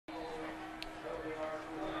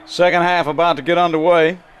Second half about to get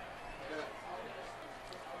underway.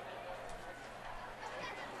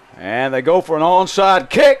 And they go for an onside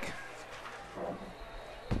kick.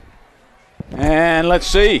 And let's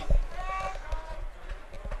see.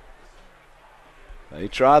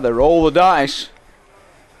 They roll the dice.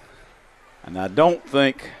 And I don't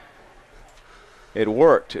think it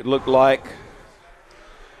worked. It looked like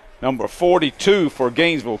number 42 for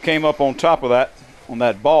Gainesville came up on top of that, on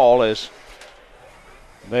that ball, as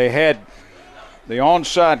they had the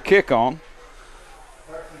onside kick on.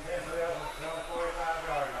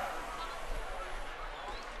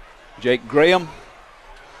 Jake Graham.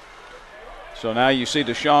 So now you see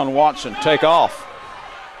Deshaun Watson take off.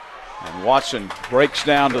 And Watson breaks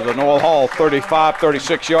down to the Noel Hall 35,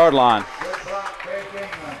 36-yard line.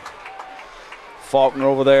 Faulkner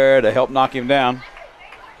over there to help knock him down.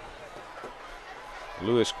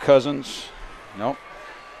 Lewis Cousins, nope.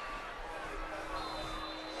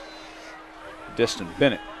 Destin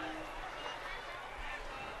Bennett.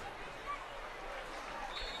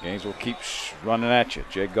 Gainesville keeps running at you.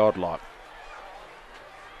 Jay Godlock.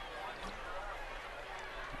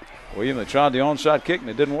 William, they tried the onside kick and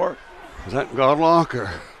it didn't work. Was that Godlock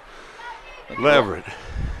or Leverett?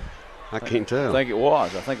 I can't tell. I think it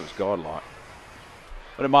was. I think it was Godlock.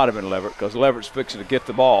 But it might have been Leverett because Leverett's fixing to get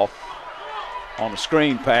the ball on the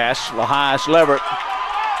screen pass. Lahias Leverett.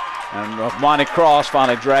 And Monty Cross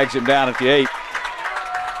finally drags him down at the 8.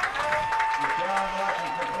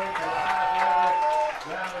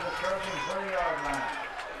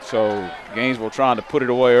 So Gainesville trying to put it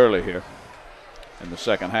away early here in the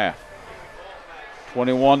second half.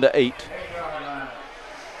 21-8.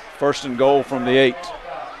 First and goal from the 8.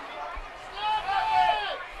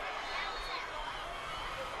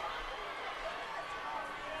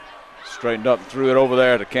 Straightened up and threw it over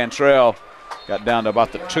there to Cantrell. Got down to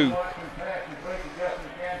about the 2.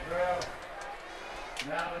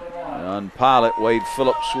 And pilot Wade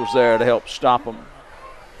Phillips was there to help stop him,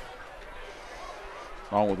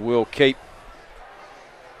 along with Will Cape.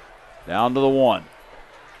 Down to the 1.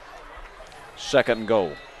 Second and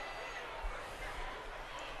goal.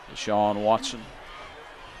 Deshaun Watson.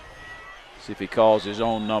 See if he calls his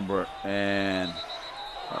own number. And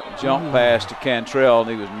jump pass to Cantrell,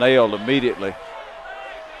 and he was nailed immediately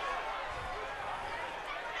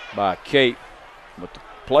by Cape. But the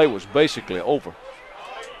play was basically over.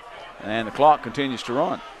 And the clock continues to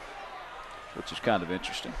run, which is kind of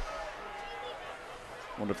interesting.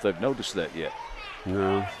 Wonder if they've noticed that yet.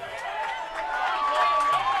 No.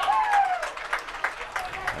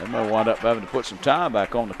 They may wind up having to put some time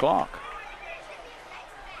back on the clock.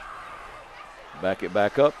 Back it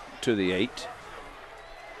back up to the 8.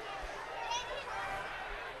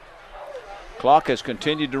 Clock has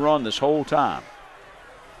continued to run this whole time.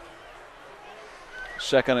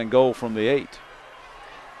 Second and goal from the 8.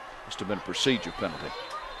 Must have been a procedure penalty.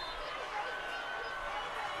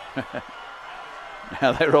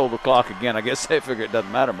 Now they roll the clock again. I guess they figure it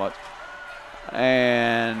doesn't matter much.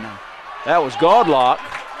 And that was Godlock.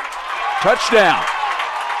 Touchdown.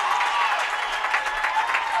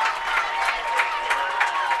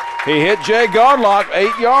 He hit Jay Godlock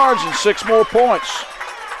 8 yards and 6 more points.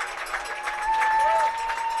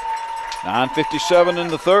 9:57 in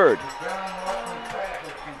the third.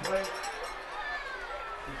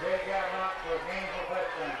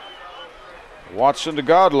 Watson to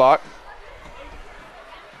Godlock.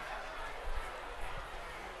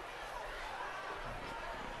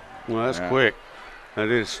 Well, that's quick. They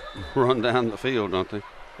just run down the field, don't they?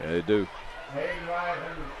 Yeah, they do.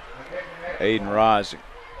 Aiden Rising.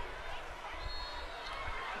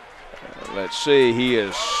 Let's see, he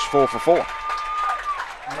is 4 for 4.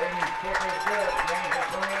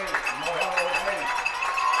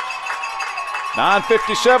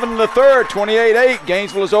 $9:57 in the third, 28-8.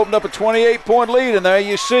 Gainesville has opened up a 28-point lead, and there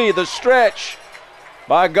you see the stretch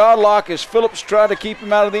by Godlock as Phillips tried to keep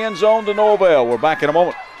him out of the end zone to Norvell. We're back in a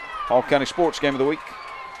moment. Hall County Sports Game of the Week.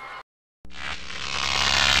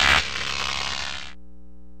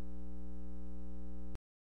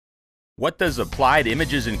 What does Applied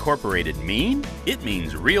Images Incorporated mean? It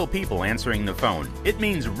means real people answering the phone. It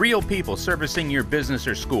means real people servicing your business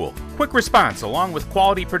or school. Quick response along with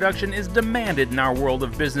quality production is demanded in our world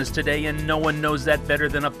of business today, and no one knows that better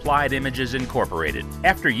than Applied Images Incorporated.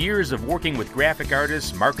 After years of working with graphic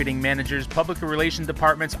artists, marketing managers, public relations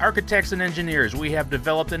departments, architects, and engineers, we have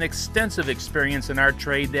developed an extensive experience in our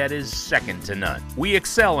trade that is second to none. We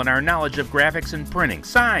excel in our knowledge of graphics and printing,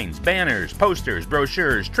 signs, banners, posters,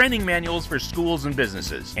 brochures, training manuals for schools and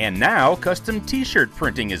businesses. And now, custom t-shirt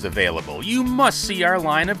printing is available. You must see our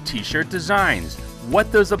line of t-shirt designs.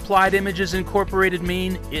 What does Applied Images Incorporated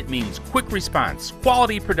mean? It means quick response,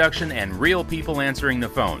 quality production, and real people answering the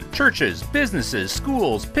phone. Churches, businesses,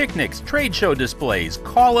 schools, picnics, trade show displays.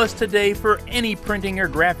 Call us today for any printing or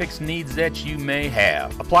graphics needs that you may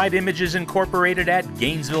have. Applied Images Incorporated at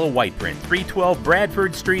Gainesville Whiteprint, 312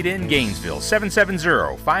 Bradford Street in Gainesville,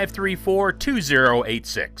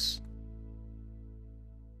 770-534-2086.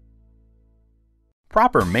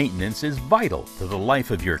 Proper maintenance is vital to the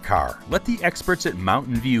life of your car. Let the experts at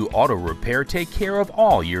Mountain View Auto Repair take care of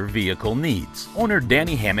all your vehicle needs. Owner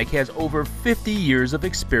Danny Hammock has over 50 years of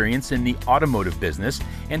experience in the automotive business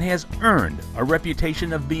and has earned a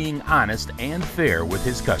reputation of being honest and fair with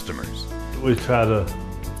his customers. We try to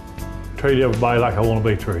treat everybody like I want to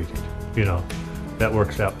be treated. You know, that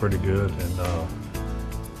works out pretty good, and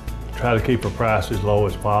try to keep the price as low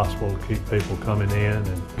as possible to keep people coming in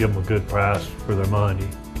and give them a good price for their money.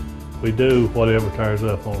 We do whatever turns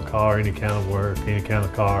up on a car, any kind of work, any kind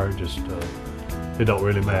of car, just it don't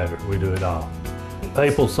really matter. We do it all.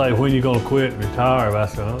 People say, when you gonna quit and retire? I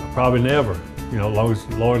say, probably never. You know, as long as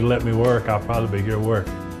the Lord let me work, I'll probably be here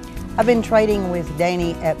working. I've been trading with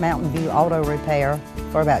Danny at Mountain View Auto Repair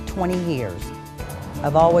for about 20 years.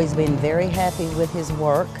 I've always been very happy with his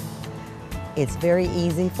work. It's very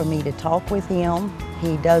easy for me to talk with him.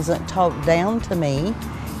 He doesn't talk down to me.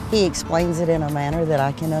 He explains it in a manner that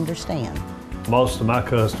I can understand. Most of my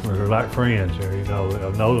customers are like friends here. You know,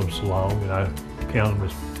 I've known them so long, and I count them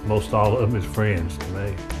as, most all of them as friends to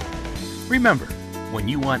me. Remember, when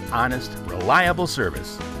you want honest, reliable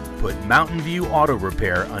service, put Mountain View Auto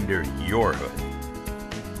Repair under your hood.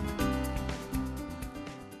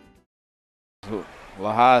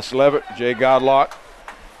 Lahias Levitt, Jay Godlock,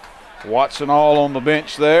 Watson all on the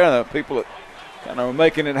bench there. The people that kind of were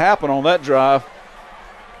making it happen on that drive.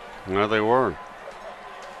 There they were.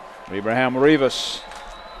 Abraham Rivas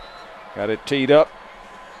got it teed up.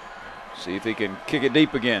 See if he can kick it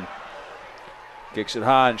deep again. Kicks it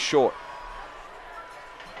high and short.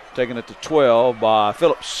 Taking it to 12 by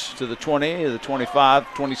Phillips, to the 20, the 25,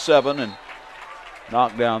 27, and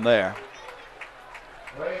knocked down there.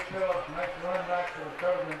 Ray Phillips makes the run back to the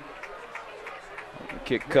Coleman. The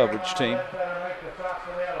kick coverage team.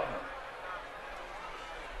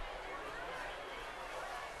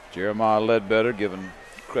 Jeremiah Ledbetter given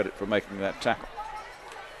credit for making that tackle.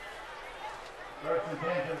 First and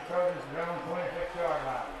 10 to the Trojans around 26-yard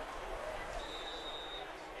line.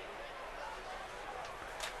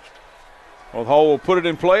 Well, Hull will put it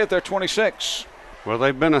in play at their 26. Well,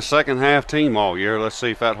 they've been a second-half team all year. Let's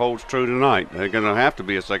see if that holds true tonight. They're going to have to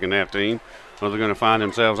be a second-half team, or they're going to find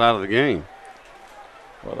themselves out of the game.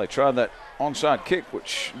 Well, they tried that onside kick,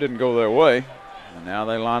 which didn't go their way, and now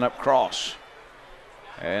they line up cross.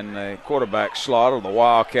 And the quarterback slot, or the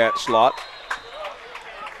Wildcat slot,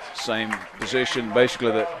 same position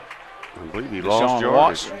basically that I believe he lost Deshaun yardage.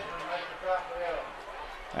 Watson.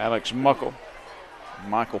 Alex Muckle,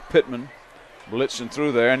 Michael Pittman blitzing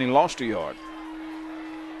through there, and he lost a yard.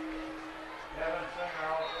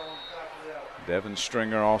 Devin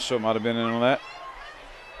Stringer also might have been in on that.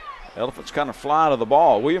 Elephants kind of fly to the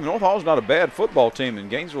ball. William, North Hall's not a bad football team,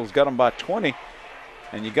 and Gainesville's got them by 20.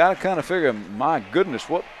 And you got to kind of figure, my goodness,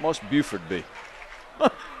 what must Buford be?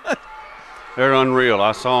 They're unreal.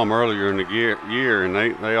 I saw them earlier in the year, and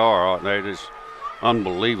they're just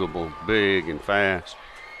unbelievable, big and fast.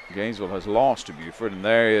 Gainesville has lost to Buford, and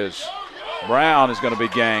there is Brown is going to be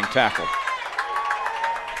gang tackled.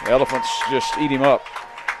 The Elephants just eat him up.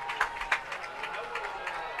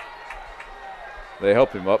 They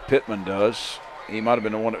help him up. Pittman does. He might have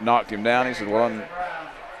been the one that knocked him down. He said, well, I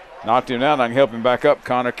knocked him down. I can help him back up.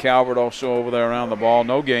 Connor Calvert also over there around the ball.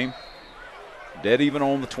 No gain. Dead even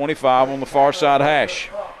on the 25 on the far side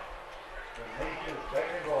hash.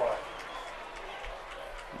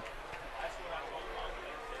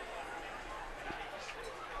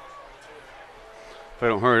 If they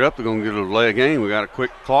don't hurry it up, they're going to get a delay of game. We got a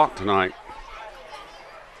quick clock tonight.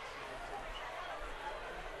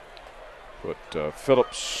 But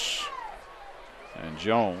Phillips and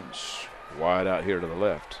Jones wide out here to the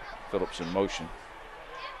left. Phillips in motion.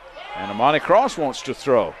 And Amani Cross wants to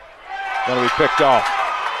throw. Going to be picked off.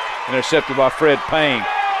 Intercepted by Fred Payne.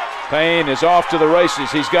 Payne is off to the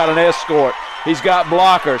races. He's got an escort. He's got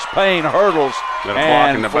blockers. Payne hurdles.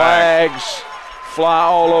 And flags fly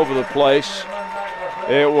all over the place.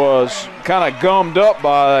 It was kind of gummed up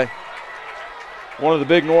by one of the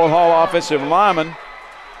big North Hall offensive linemen.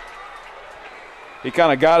 He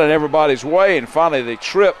kind of got in everybody's way, and finally they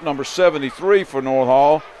tripped number 73 for North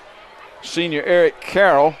Hall, senior Eric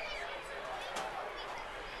Carroll.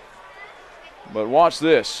 But watch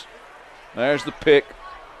this. There's the pick.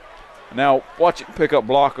 Now, watch it pick up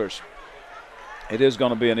blockers. It is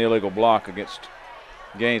going to be an illegal block against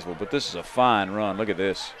Gainesville, but this is a fine run. Look at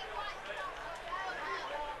this.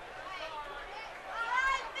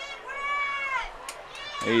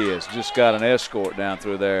 He has just got an escort down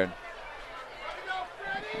through there.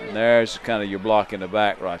 And there's kind of your block in the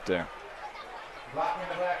back right there.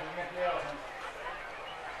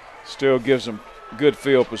 Still gives them good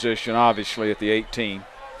field position, obviously, at the 18.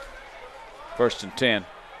 1st and 10.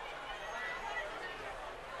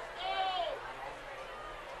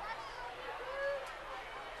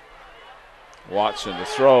 Watson to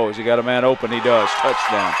throw. Has he got a man open? He does.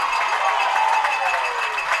 Touchdown.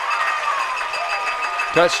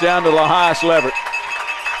 Touchdown to Lahias Leverett.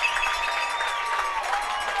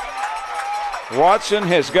 Watson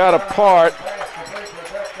has got a part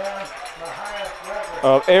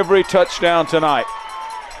of every touchdown tonight.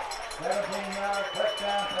 17-yard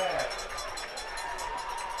touchdown pass.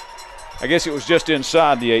 I guess it was just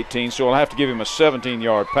inside the 18, so I'll have to give him a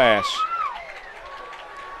 17-yard pass.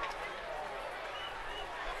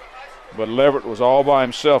 But Leverett was all by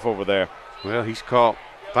himself over there. Well, he's caught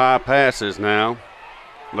 5 passes now.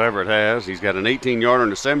 Leverett has. He's got an 18-yarder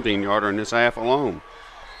and a 17-yarder in this half alone.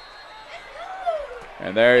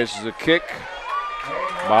 And there is the kick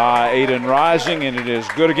by Aiden Rising, and it is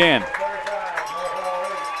good again.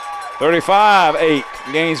 35-8,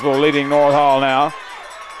 Gainesville leading North Hall now.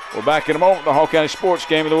 We're back in a moment, the Hall County Sports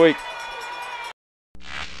Game of the Week.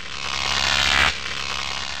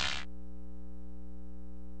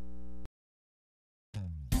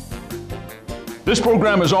 This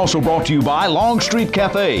program is also brought to you by Longstreet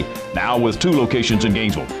Cafe, now with 2 locations in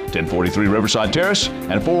Gainesville, 1043 Riverside Terrace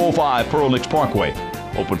and 405 Pearl Nicks Parkway.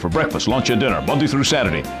 Open for breakfast, lunch, and dinner, Monday through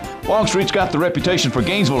Saturday. Longstreet's got the reputation for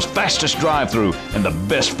Gainesville's fastest drive-thru and the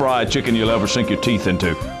best fried chicken you'll ever sink your teeth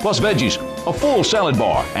into. Plus veggies, a full salad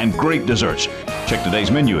bar, and great desserts. Check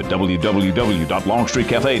today's menu at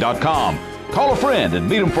www.longstreetcafe.com. Call a friend and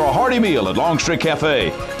meet them for a hearty meal at Longstreet Cafe,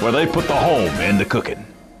 where they put the home in the cooking.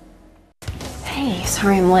 Hey,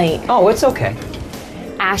 sorry I'm late. Oh, it's okay.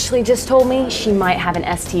 Ashley just told me she might have an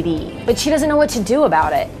STD, but she doesn't know what to do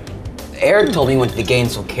about it. Eric told me he went to the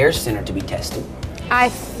Gainesville Care Center to be tested. I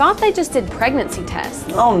thought they just did pregnancy tests.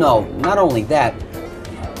 Oh, no, not only that.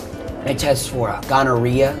 They test for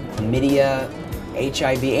gonorrhea, chlamydia,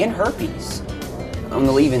 HIV, and herpes.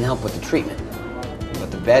 They'll even help with the treatment.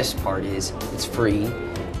 But the best part is it's free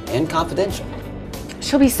and confidential.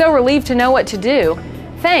 She'll be so relieved to know what to do.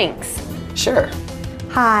 Thanks. Sure.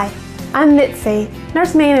 Hi, I'm Mitzi,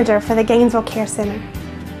 nurse manager for the Gainesville Care Center.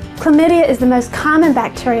 Chlamydia is the most common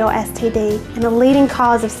bacterial STD and a leading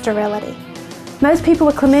cause of sterility. Most people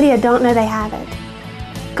with chlamydia don't know they have it.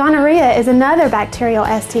 Gonorrhea is another bacterial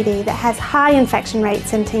STD that has high infection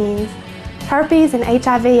rates in teens. Herpes and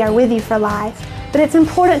HIV are with you for life, but it's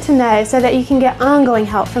important to know so that you can get ongoing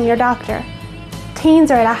help from your doctor.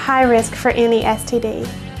 Teens are at a high risk for any STD.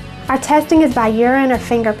 Our testing is by urine or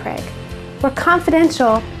finger prick. We're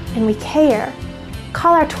confidential and we care.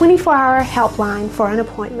 Call our 24-hour helpline for an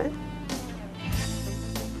appointment.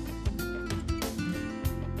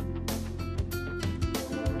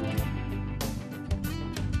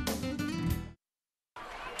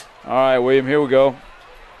 All right, William, here we go.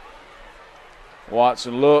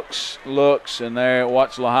 Watson looks, and there,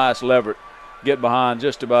 watch Lahias Leverett get behind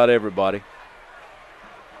just about everybody.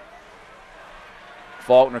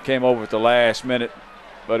 Faulkner came over at the last minute,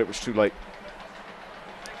 but it was too late.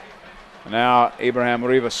 Now Abraham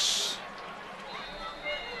Rivas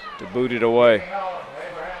to boot it away.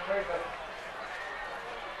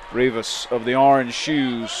 Rivas of the orange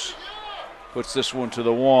shoes puts this one to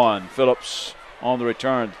the 1. Phillips on the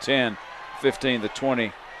return, 10, 15, the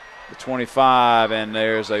 20, the 25, and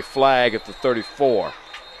there's a flag at the 34.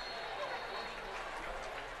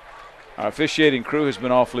 Our officiating crew has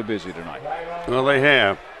been awfully busy tonight. Well, they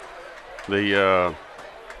have. The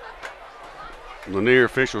Lanier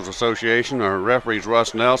Officials Association, our referees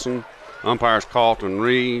Russ Nelson, umpires Carlton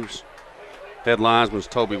Reeves, head linesman's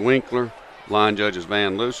Toby Winkler, line judges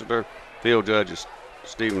Van Luciter, field judges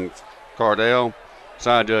Stephen Cardell,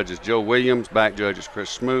 side judges Joe Williams, back judges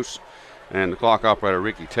Chris Smoose, and the clock operator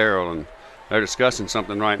Ricky Terrell, and they're discussing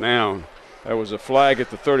something right now. There was a flag at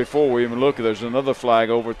the 34, William, and look, there's another flag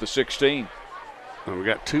over at the 16. Well, we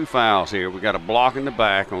got 2 fouls here. We got a block in the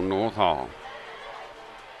back on North Hall.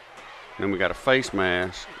 Then we got a face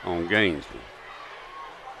mask on Gainesville.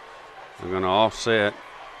 We're going to offset.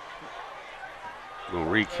 We're going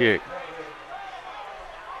to re-kick.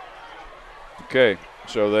 Okay,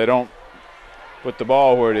 so they don't put the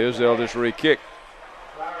ball where it is. They'll just re-kick.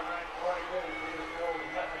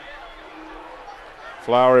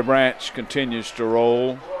 Flowery Branch continues to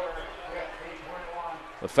roll.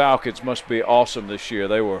 The Falcons must be awesome this year.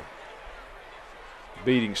 They were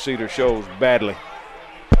beating Cedar Shoals badly.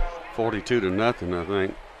 42-0, I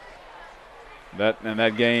think.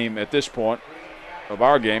 That game at this point of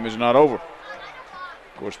our game is not over.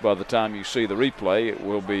 Of course, by the time you see the replay, it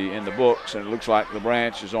will be in the books, and it looks like the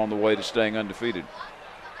Branch is on the way to staying undefeated.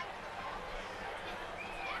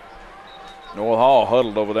 North Hall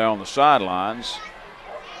huddled over there on the sidelines.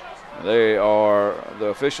 The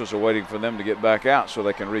officials are waiting for them to get back out so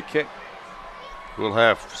they can re-kick. We'll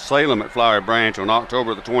have Salem at Flowery Branch on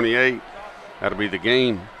October the 28th. That'll be the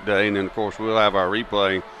game day, and then, of course, we'll have our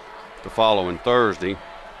replay the following Thursday.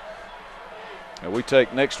 And we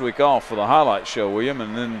take next week off for the highlight show, William,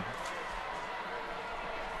 and then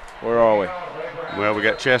where are we? Well, we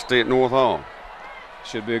got Chesty at North Hall.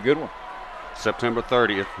 Should be a good one. September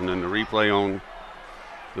 30th, and then the replay on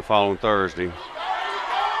the following Thursday.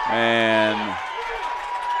 And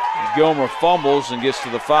Gilmer fumbles and gets to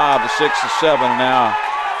the 5, the 6, the 7, and now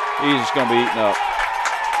he's just going to be eaten up.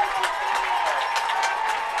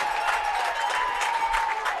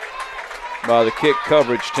 By the kick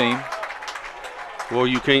coverage team. Well,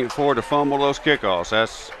 you can't afford to fumble those kickoffs.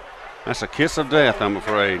 That's a kiss of death, I'm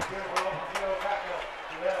afraid.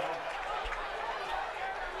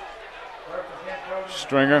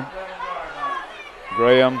 Stringer,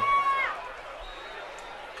 Graham,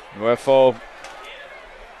 UFO.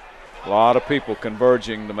 A lot of people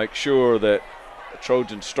converging to make sure that the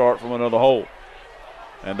Trojans start from another hole,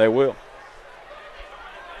 and they will.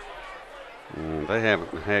 They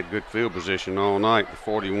haven't had good field position all night. The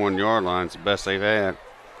 41-yard line is the best they've had.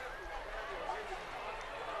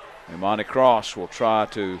 Imani Cross will try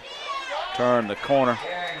to turn the corner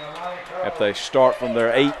if they start from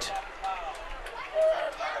their 8.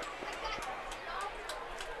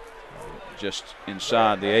 Just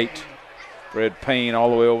inside the 8. Fred Payne all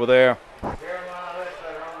the way over there.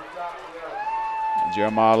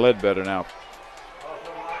 Jeremiah Ledbetter now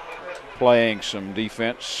playing some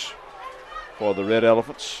defense for the Red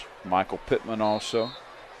Elephants. Michael Pittman also.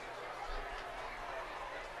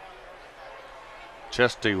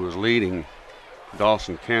 Chesty was leading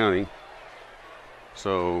Dawson County,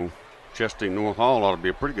 so Chesty North Hall ought to be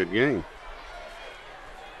a pretty good game.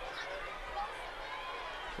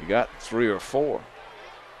 He got 3 or 4.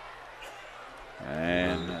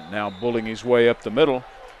 And now bullying his way up the middle,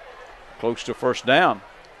 close to first down.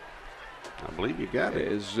 I believe you got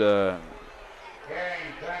it. Is going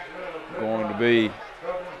to be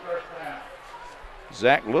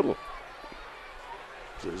Zach Little.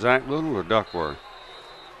 Is it Zach Little or Duckworth?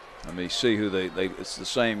 Let me see who it's the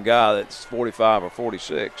same guy that's 45 or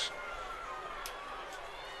 46.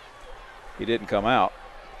 He didn't come out.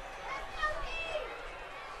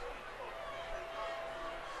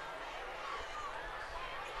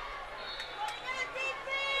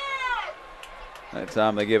 That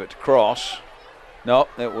time they give it to Cross. Nope,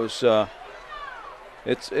 it was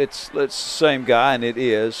it's the same guy, and it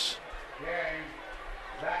is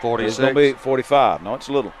 46. It's going to be 45. No, it's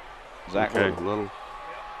Little. Zach okay, Little. Little.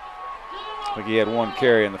 I think he had 1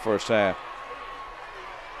 carry in the first half.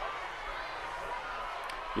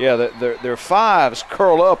 Yeah, their 5s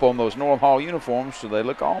curl up on those North Hall uniforms, so they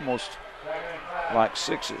look almost like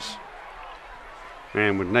 6s.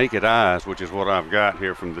 And with naked eyes, which is what I've got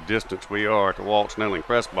here from the distance we are at the Walt Snelling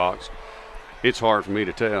press box, it's hard for me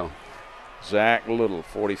to tell. Zach Little,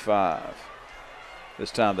 45.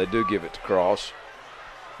 This time they do give it to Cross.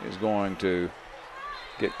 He's going to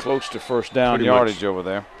get close to first down pretty yardage much, over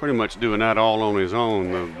there. Pretty much doing that all on his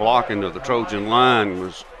own. The blocking of the Trojan line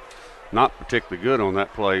was not particularly good on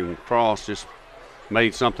that play. And Cross just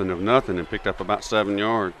made something of nothing and picked up about 7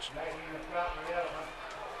 yards.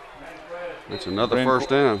 That's another first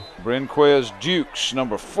down. Brenquez Dukes,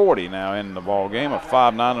 number 40 now in the ball game, a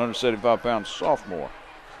 5'9", 175-pound sophomore.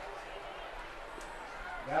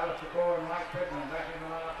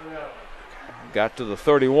 Got to the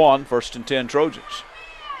 31, 1st and 10 Trojans.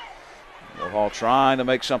 North Hall trying to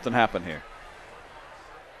make something happen here.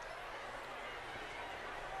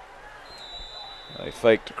 They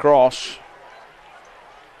faked across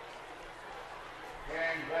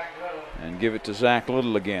and give it to Zach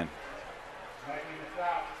Little again.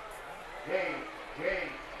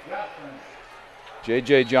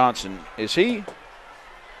 J.J. Johnson, is he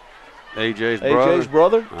AJ's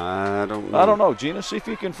brother? I don't know. I don't know. Gina, see if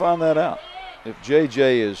you can find that out. If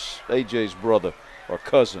J.J. is A.J.'s brother or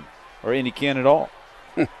cousin or any kin at all.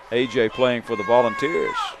 A.J. playing for the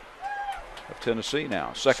Volunteers of Tennessee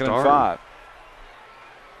now. 2nd and 5.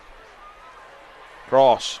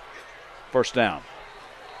 Cross, first down.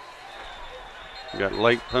 Got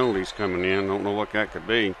late penalties coming in. Don't know what that could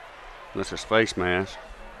be unless it's face mask.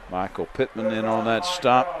 Michael Pittman in on that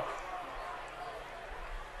stop.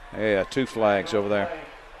 Yeah, 2 flags over there.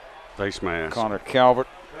 Face mask. Connor Calvert.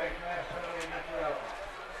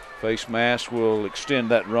 Face mask will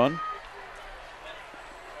extend that run.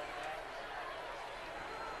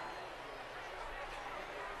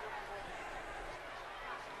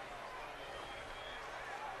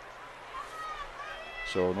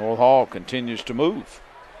 So North Hall continues to move.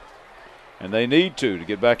 And they need to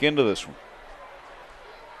get back into this one.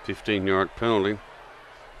 15-yard penalty.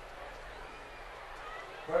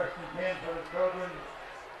 First and 10 for the Trojans.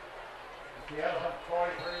 At the Elephant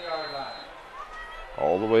 43-yard line.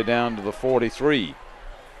 All the way down to the 43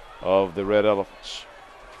 of the Red Elephants.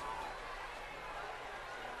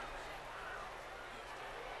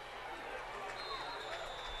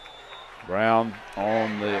 Brown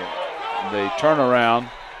on the turnaround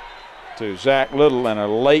to Zach Little and a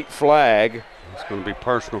late flag. It's going to be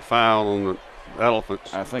personal foul on the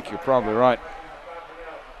Elephants. I think you're probably right.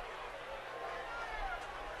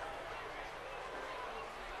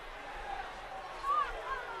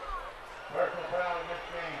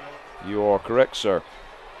 You are correct, sir.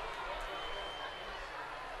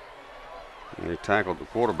 And they tackled the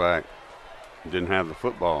quarterback. Didn't have the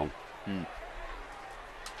football.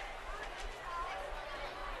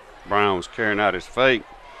 Brown was carrying out his fake,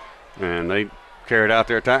 and they carried out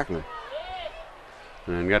their tackling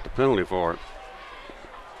and got the penalty for it.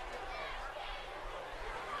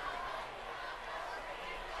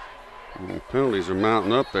 And penalties are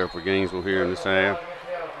mounting up there for Gainesville here in this half.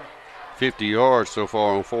 50 yards so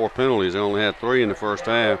far on 4 penalties. They only had 3 in the first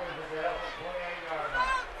half.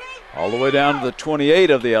 All the way down to the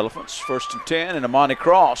 28 of the Elephants. First and 10, and Amani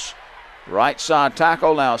Cross. Right side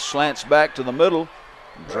tackle now slants back to the middle,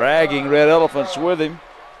 dragging Red Elephants with him.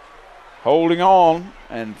 Holding on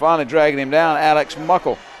and finally dragging him down, Alex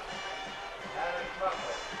Muckle.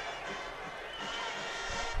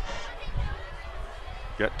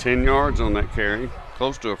 Got 10 yards on that carry,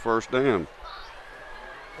 close to a first down.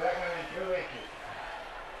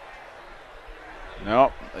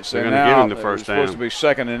 No, they say they're going now to give him the first down. Supposed to be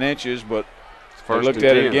 2nd in inches, but they First looked and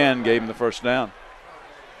at 10. it again, gave him the first down.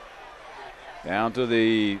 Down to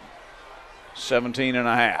the 17 and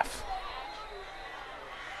a half.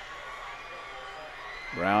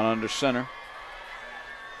 Brown under center.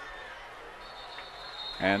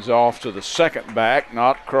 Hands off to the second back,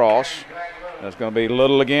 not Cross. That's going to be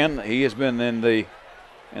Little again. He has been in the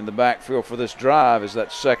backfield for this drive. Is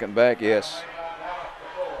that second back? Yes.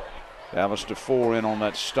 Dallas DeFore in on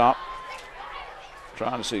that stop.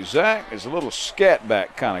 Trying to see. Zach is a little scat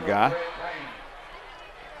back kind of guy.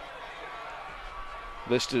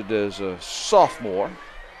 Listed as a sophomore.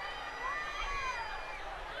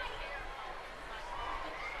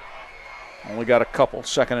 Only got a couple,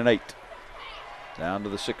 2nd and 8. Down to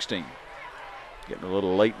the 16. Getting a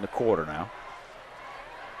little late in the quarter now.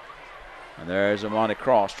 And there's Amani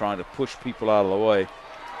Cross trying to push people out of the way.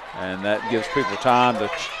 And that gives people time to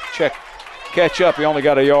catch up. He only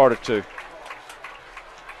got a yard or 2.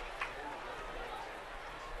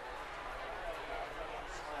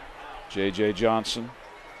 J.J. Johnson.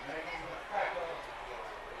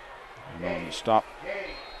 And on the stop.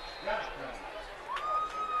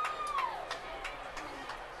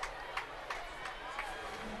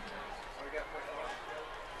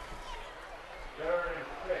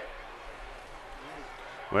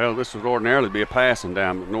 Well, this would ordinarily be a passing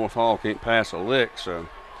down, but North Hall can't pass a lick, so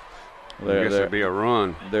I guess it'd be a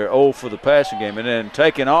run. They're 0 for the passing game. And then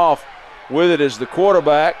taking off with it is the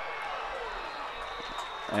quarterback.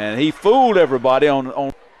 And he fooled everybody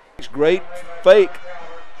on great fake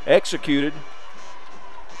executed.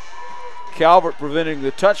 Calvert preventing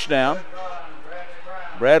the touchdown.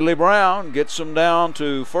 Bradley Brown gets them down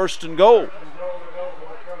to 1st and goal.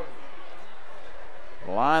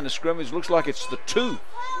 The line of scrimmage looks like it's the 2.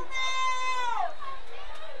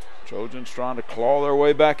 Trojans trying to claw their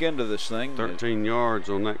way back into this thing. 13 yards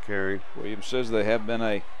on that carry. Williams says they have been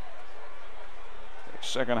a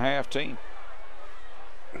second half team.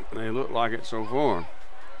 They look like it so far.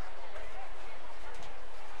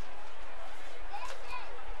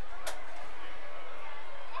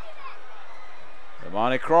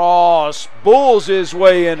 Amani Cross bulls his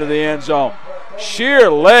way into the end zone. Sheer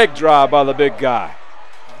leg drive by the big guy.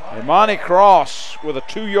 Amani Cross with a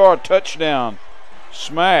 2-yard touchdown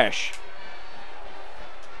smash.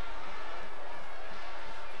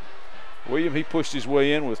 William, he pushed his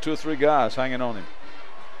way in with 2 or 3 guys hanging on him.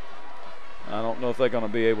 I don't know if they're going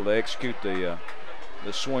to be able to execute the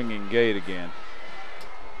swinging gate again.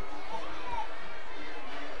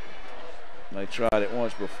 They tried it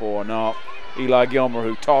once before. No, Eli Gilmer,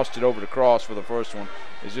 who tossed it over the cross for the first one,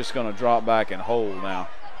 is just going to drop back and hold now.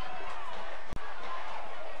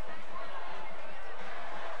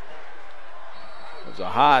 It was a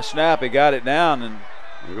high snap. He got it down, and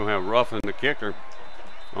we're going to have Ruffin, the kicker,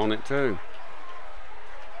 on it too.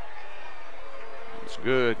 It's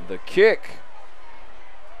good. The kick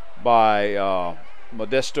by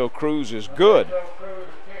Modesto Cruz is good.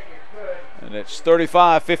 And it's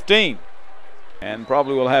 35-15. And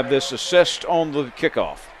probably will have this assessed on the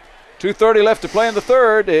kickoff. 2:30 left to play in the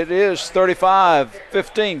third. It is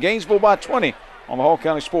 35-15. Gainesville by 20 on the Hall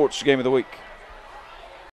County Sports Game of the Week.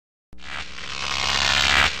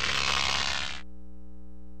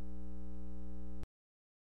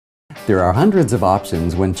 There are hundreds of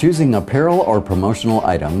options when choosing apparel or promotional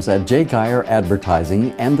items at J. Geyer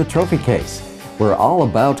Advertising and the Trophy Case. We're all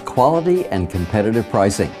about quality and competitive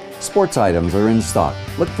pricing. Sports items are in stock.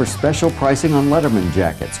 Look for special pricing on Letterman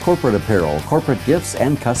jackets, corporate apparel, corporate gifts,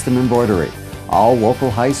 and custom embroidery. All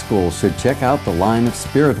local high schools should check out the line of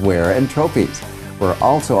spirit wear and trophies. We're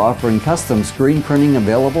also offering custom screen printing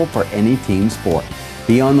available for any team sport.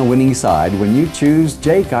 Be on the winning side when you choose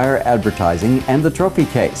J. Geyer Advertising and the Trophy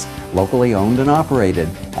Case, locally owned and operated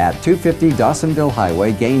at 250 Dawsonville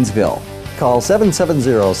Highway, Gainesville. Call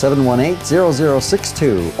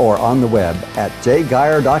 770-718-0062 or on the web at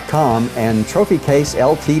jgeyer.com and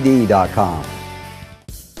trophycaseltd.com.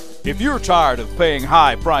 If you're tired of paying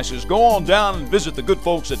high prices, go on down and visit the good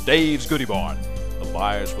folks at Dave's Goodie Barn. The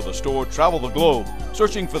buyers for the store travel the globe,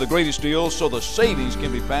 searching for the greatest deals so the savings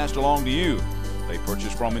can be passed along to you. They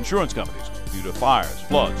purchase from insurance companies due to fires,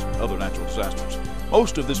 floods, and other natural disasters.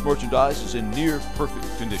 Most of this merchandise is in near perfect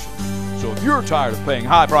condition. So if you're tired of paying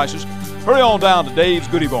high prices, hurry on down to Dave's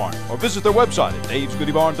Goodie Barn or visit their website at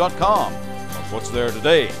davesgoodiebarn.com. What's there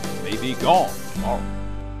today may be gone tomorrow.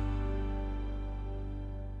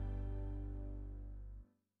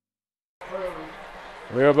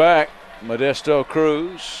 We're back. Modesto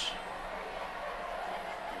Cruz.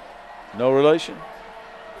 No relation.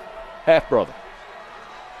 Half brother.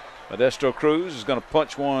 Modesto Cruz is going to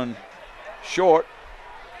punch one short.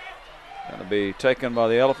 Going to be taken by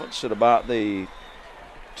the Elephants at about the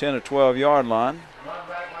 10 or 12 yard line.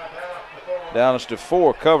 Dallas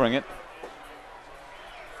DeFore covering it.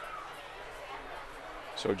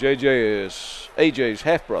 So JJ is AJ's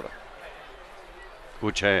half brother.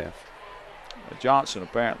 Which half? Johnson,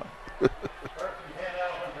 apparently.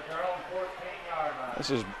 This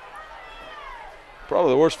is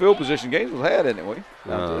probably the worst field position Gainesville had, isn't it, Willie?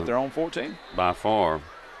 At their own 14? By far.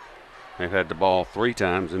 They've had the ball 3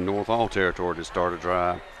 times in North All territory to start a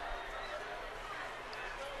drive.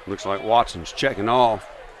 Looks like Watson's checking off.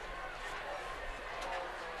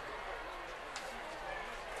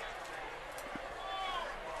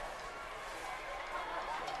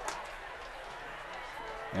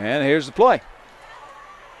 And here's the play.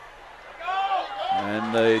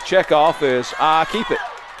 And the checkoff is I keep it.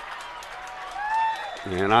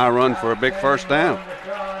 And I run for a big first down.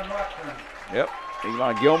 Yep.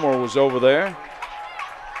 Eli Gilmore was over there.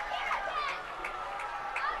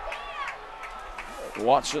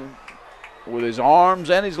 Watson with his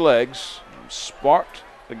arms and his legs sparked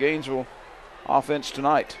the Gainesville offense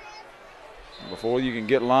tonight. Before you can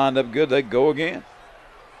get lined up good, they go again.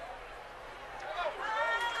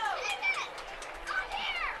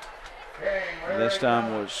 And this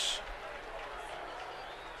time was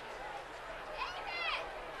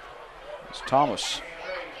Thomas.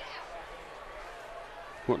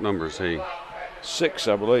 What number is he? 6,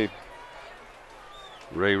 I believe.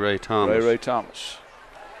 Ray Thomas. Ray Thomas.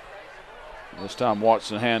 This time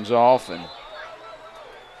Watson hands off, and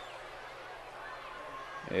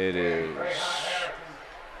it is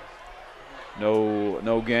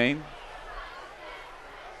no gain.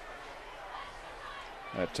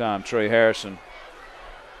 That time Trey Harrison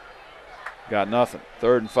got nothing.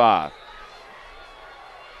 3rd and 5.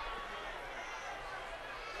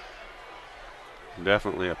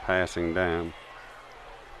 Definitely a passing down.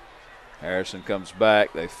 Harrison comes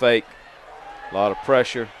back. They fake. A lot of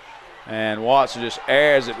pressure. And Watson just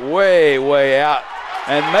airs it way, way out.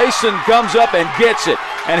 And Mason comes up and gets it.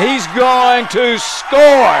 And he's going to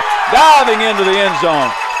score, diving into the end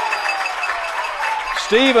zone.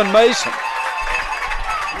 Stephen Mason.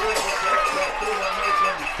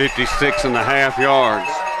 56.5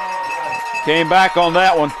 yards. Came back on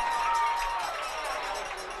that one.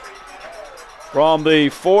 From the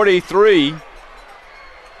 43,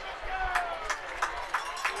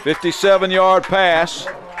 57-yard pass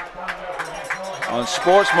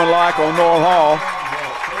unsportsmanlike on North Hall.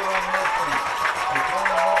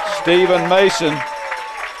 Stephen Mason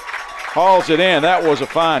hauls it in. That was a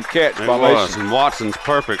fine catch by Mason. And Watson's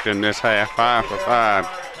perfect in this half, 5 for 5.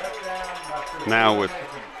 Now with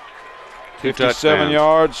 2 57 touchdowns.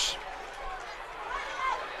 yards.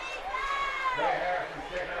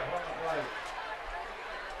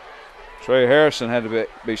 Trey Harrison had to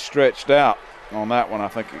be stretched out on that one. I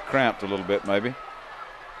think it cramped a little bit maybe.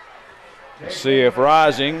 Let's see if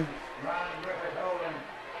Rising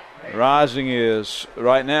is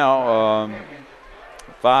right now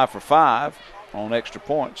 5 for 5 on extra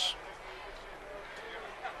points.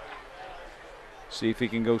 See if he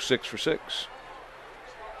can go 6 for 6.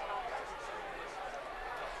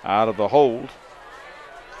 Out of the hold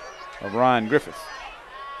of Ryan Griffith.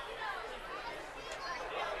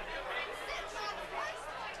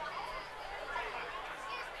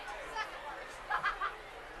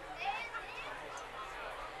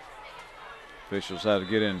 Officials had to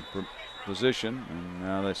get in position, and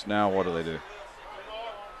now what do they do?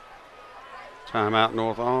 Timeout,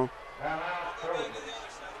 North Hall.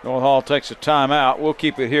 North Hall takes a timeout. We'll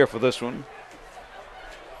keep it here for this one.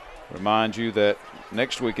 Remind you that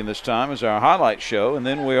next week in this time is our highlight show, and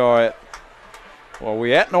then we are at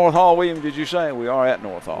North Hall, William, did you say? We are at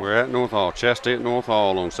North Hall. We're at North Hall, Chesty at North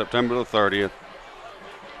Hall on September the 30th.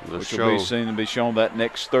 Which will be seen and be shown that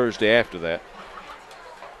next Thursday after that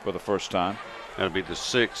for the first time. That'll be the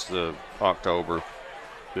 6th of October.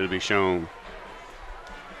 It'll be shown.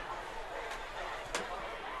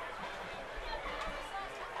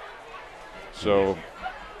 So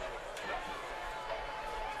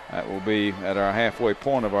that will be at our halfway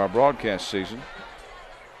point of our broadcast season.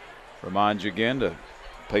 Remind you again to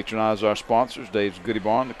patronize our sponsors, Dave's Goodie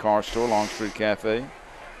Barn, the Car Store, Long Street Cafe,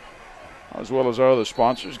 as well as our other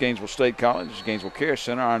sponsors, Gainesville State College, Gainesville Care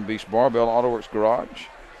Center, Iron Beast Barbell Auto Works Garage,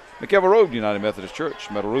 McEver Road United Methodist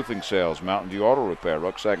Church, Metal Roofing Sales, Mountain View Auto Repair,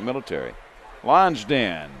 Rucksack Military, Lion's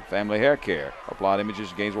Den, Family Hair Care, Applied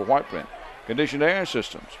Images, Gainesville White Print, Conditioned Air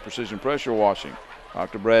Systems, Precision Pressure Washing,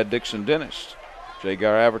 Dr. Brad Dixon Dentist, J.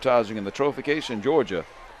 Geyer Advertising, and the Trophy Case in Georgia,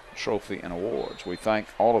 Trophy and Awards. We thank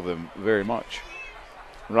all of them very much.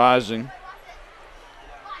 Rising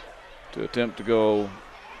to attempt to go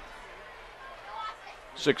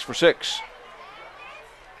 6 for 6.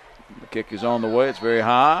 The kick is on the way. It's very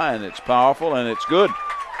high, and it's powerful, and it's good.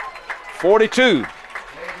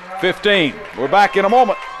 42-15. We're back in a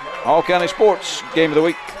moment. All County Sports Game of the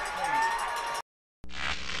Week.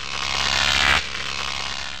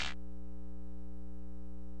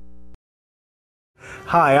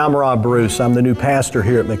 Hi, I'm Rob Bruce. I'm the new pastor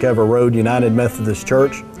here at McEver Road United Methodist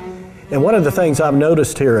Church. And one of the things I've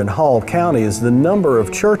noticed here in Hall County is the number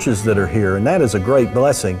of churches that are here, and that is a great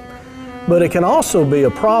blessing. But it can also be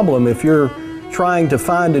a problem if you're trying to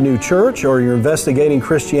find a new church or you're investigating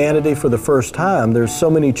Christianity for the first time. There's so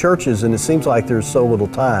many churches and it seems like there's so little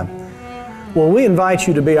time. Well, we invite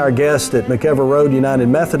you to be our guest at McEver Road United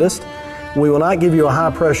Methodist. We will not give you a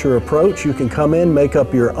high-pressure approach. You can come in, make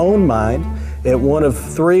up your own mind at one of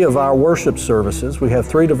 3 of our worship services. We have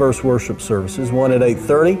 3 diverse worship services, one at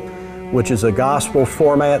 8:30, which is a gospel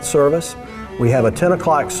format service. We have a 10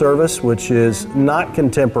 o'clock service, which is not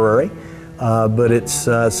contemporary, but it's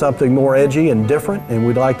something more edgy and different, and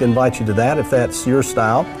we'd like to invite you to that if that's your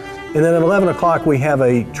style. And then at 11 o'clock, we have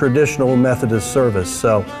a traditional Methodist service.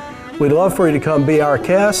 So we'd love for you to come be our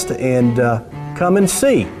guest and come and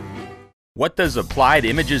see. What does Applied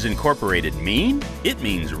Images Incorporated mean? It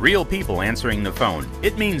means real people answering the phone.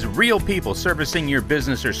 It means real people servicing your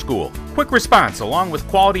business or school. Quick response along with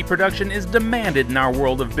quality production is demanded in our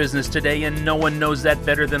world of business today, and no one knows that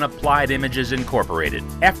better than Applied Images Incorporated.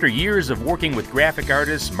 After years of working with graphic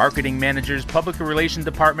artists, marketing managers, public relations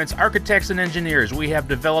departments, architects, and engineers, we have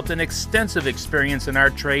developed an extensive experience in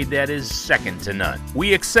our trade that is second to none.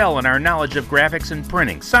 We excel in our knowledge of graphics and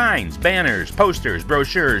printing, signs, banners, posters,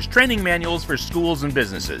 brochures, training manuals for schools and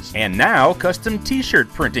businesses. And now, custom t-shirt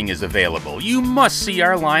printing is available. You must see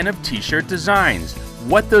our line of t-shirt designs.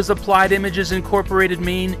 What does Applied Images Incorporated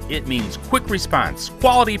mean? It means quick response,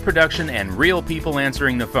 quality production, and real people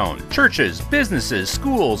answering the phone. Churches, businesses,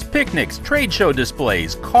 schools, picnics, trade show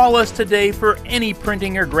displays. Call us today for any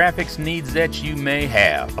printing or graphics needs that you may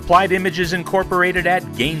have. Applied Images Incorporated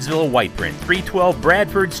at Gainesville White Print, 312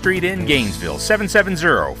 Bradford Street in Gainesville,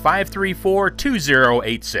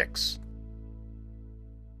 770-534-2086.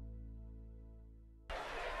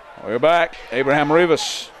 We're back. Abraham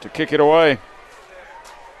Rivas to kick it away.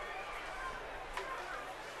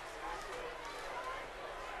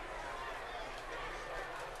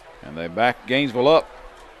 And they back Gainesville up.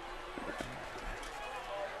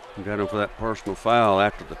 We got him for that personal foul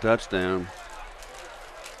after the touchdown.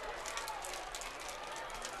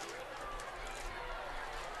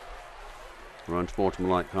 for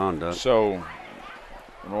unsportsmanlike conduct. So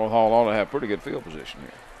North Hall ought to have pretty good field position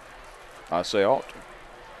here. I say ought to.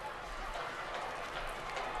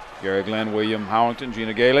 Gary Glenn, William Howington,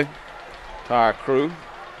 Gina Gailey, entire crew.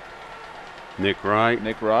 Nick Wright,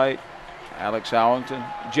 Alex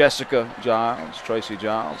Howington, Jessica Giles, Tracy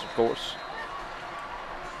Giles, of course.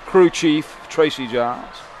 Crew chief, Tracy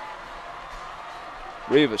Giles.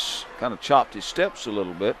 Rivas kind of chopped his steps a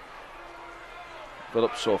little bit.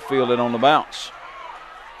 Phillips will field it on the bounce.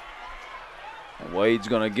 And Wade's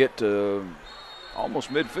going to get to almost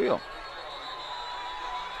midfield.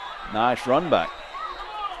 Nice run back.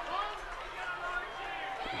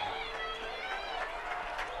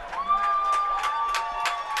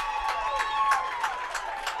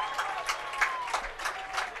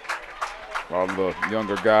 A lot of the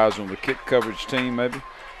younger guys on the kick coverage team, maybe.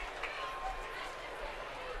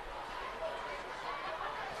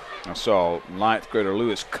 I saw 9th grader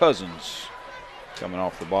Lewis Cousins coming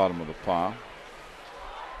off the bottom of the pile.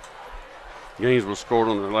 Gainesville scored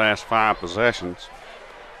on their last 5 possessions.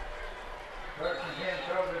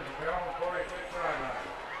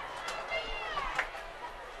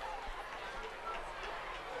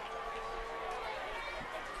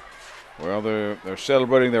 Well, they're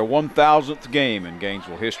celebrating their 1,000th game in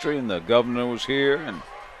Gainesville history, and the governor was here, and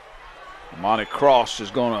Monty Cross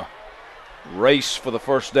is going to race for the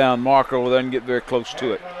first down marker over there and get very close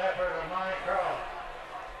to it.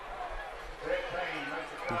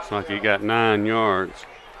 Looks like he got 9 yards.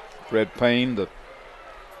 Fred Payne, the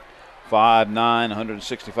 5'9",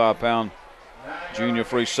 165-pound junior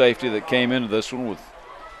free safety that came into this one with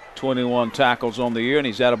 21 tackles on the year, and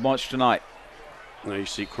he's had a bunch tonight. Now you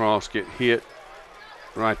see Cross get hit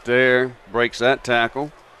right there, breaks that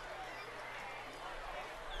tackle.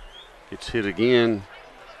 Gets hit again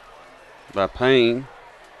by Payne,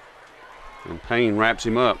 and Payne wraps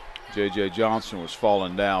him up. J.J. Johnson was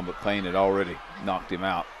falling down, but Payne had already knocked him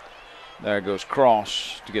out. There goes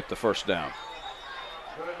Cross to get the first down.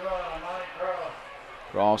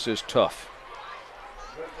 Cross is tough.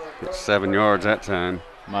 Gets 7 yards that time.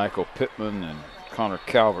 Michael Pittman and Connor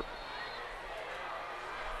Calvert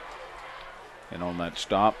in on that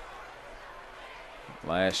stop.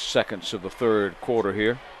 Last seconds of the third quarter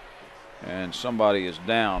here. And somebody is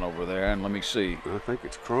down over there, and let me see. I think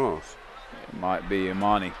it's Cross. It might be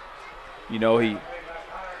Imani. You know, he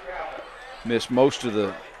missed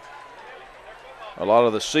a lot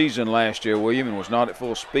of the season last year, William, and was not at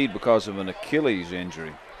full speed because of an Achilles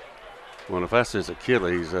injury. Well, if that's his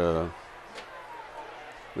Achilles, they're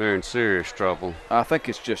in serious trouble. I think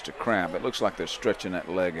it's just a cramp. It looks like they're stretching that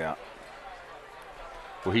leg out.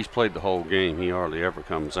 Well, he's played the whole game. He hardly ever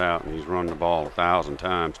comes out, and he's run the ball 1,000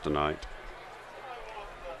 times tonight.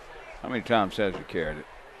 How many times has he carried it?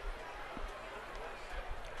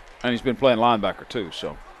 And he's been playing linebacker too,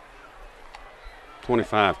 so.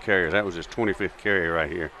 25 carries. That was his 25th carry right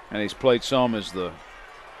here. And he's played some as the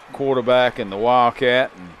quarterback and the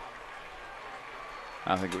Wildcat, and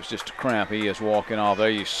I think it was just a cramp. He is walking off. There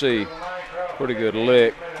you see, pretty good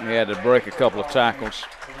lick. He had to break a couple of tackles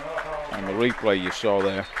on the replay you saw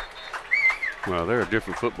there. Well, they're a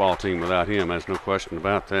different football team without him. There's no question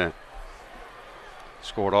about that.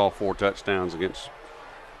 Scored all 4 touchdowns against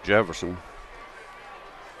Jefferson.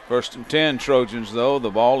 1st and 10 Trojans, though. The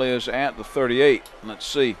ball is at the 38. Let's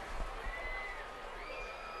see.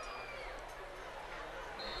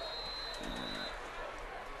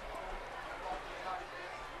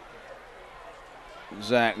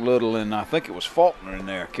 Zach Little and I think it was Faulkner in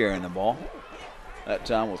there carrying the ball. That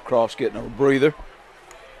time with Cross getting a breather.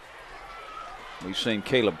 We've seen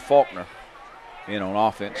Caleb Faulkner in on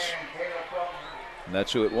offense. And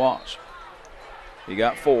that's who it was. He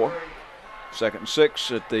got 4. 2nd and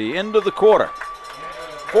 6 at the end of the quarter.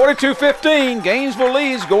 42-15, Gainesville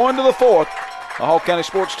leads going to the 4th. The Hall County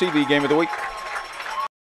Sports TV Game of the Week.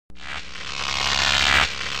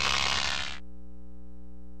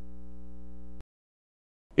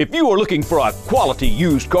 If you are looking for a quality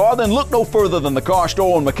used car, then look no further than the car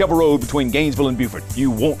store on McKelver Road between Gainesville and Beaufort.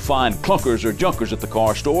 You won't find clunkers or junkers at the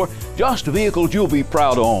car store, just vehicles you'll be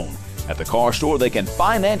proud to own. At the car store, they can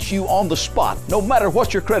finance you on the spot, no matter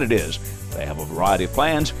what your credit is. They have a variety of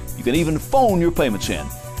plans. You can even phone your payments in.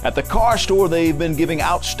 At the car store, they've been giving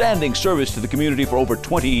outstanding service to the community for over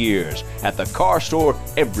 20 years. At the car store,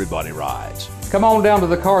 everybody rides. Come on down to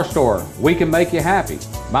the car store. We can make you happy.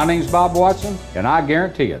 My name's Bob Watson, and I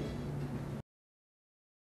guarantee it.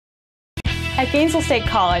 At Gainesville State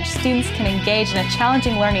College, students can engage in a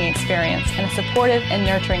challenging learning experience in a supportive and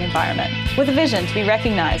nurturing environment. With a vision to be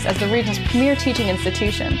recognized as the region's premier teaching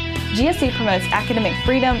institution, GSC promotes academic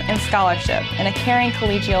freedom and scholarship in a caring,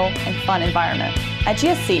 collegial, and fun environment. At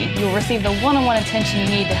GSC, you will receive the one-on-one attention you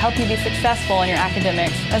need to help you be successful in your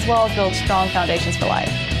academics, as well as build strong foundations for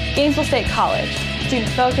life. Gainesville State College,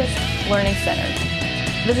 student-focused, learning-centered.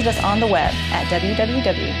 Visit us on the web at www.gsc.edu.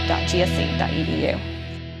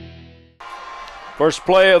 First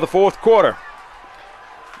play of the fourth quarter.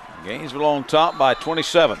 Gainesville on top by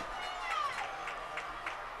 27.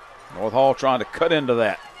 North Hall trying to cut into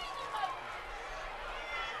that.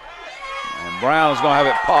 And Brown is going to have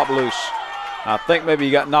it pop loose. I think maybe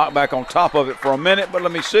he got knocked back on top of it for a minute, but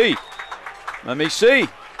let me see. Let me see.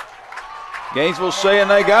 Gainesville's saying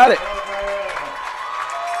they got it.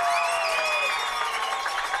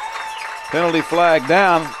 Penalty flag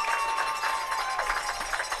down.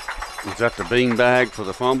 Is that the bean bag for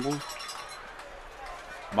the fumble?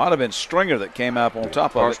 Might have been Stringer that came up on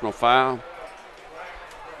top of it. Personal foul.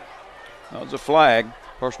 That was a flag.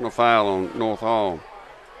 Personal foul on North Hall.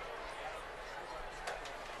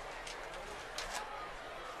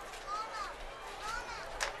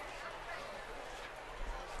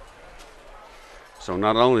 So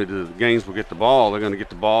not only do the Gainesville get the ball, they're going to get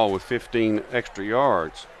the ball with 15 extra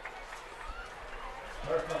yards.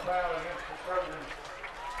 Personal foul against the Trojans.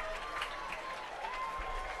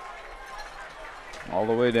 All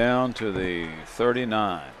the way down to the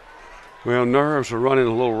 39. Well, nerves are running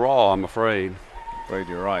a little raw, I'm afraid. Afraid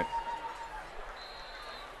you're right.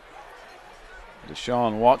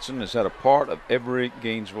 Deshaun Watson has had a part of every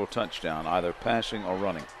Gainesville touchdown, either passing or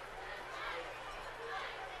running.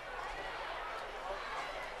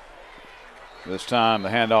 This time the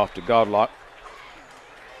handoff to Godlock.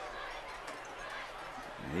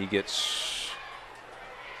 He gets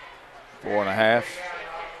 4.5.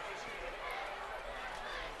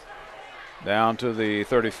 Down to the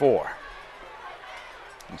 34.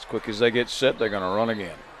 As quick as they get set, they're going to run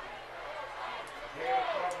again.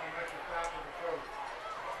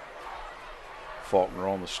 Faulkner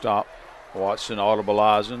on the stop. Watson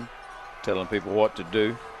audibilizing, telling people what to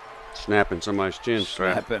do. Snapping somebody's chin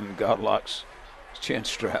strap. Snapping Godlock's chin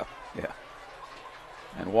strap, yeah.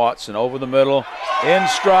 And Watson over the middle, in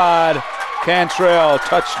stride, Cantrell,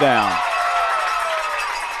 touchdown.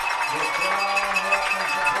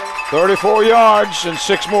 34 yards and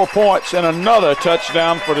 6 more points and another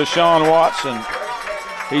touchdown for Deshaun Watson.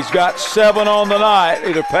 He's got 7 on the night,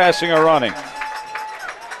 either passing or running.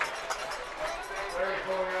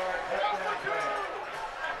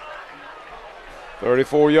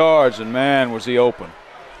 34 yards, and man, was he open.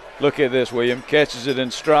 Look at this, William. Catches it in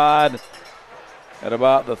stride at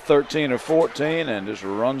about the 13 or 14 and just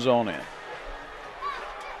runs on in.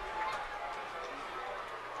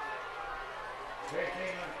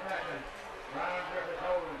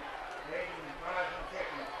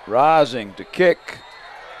 Rising to kick.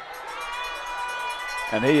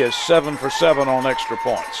 And he is 7 for 7 on extra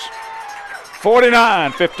points.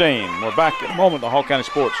 49-15. We're back in a moment. The Hall County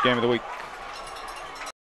Sports Game of the Week.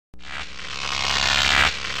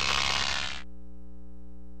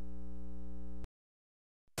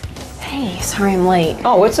 Hey, sorry I'm late.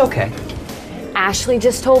 Oh, it's okay. Ashley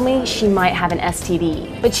just told me she might have an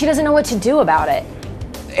STD, but she doesn't know what to do about it.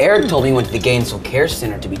 Eric told me he went to the Gainesville Care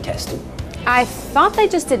Center to be tested. I thought they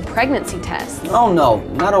just did pregnancy tests. Oh, no,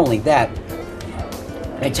 not only that.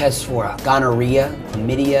 They test for gonorrhea,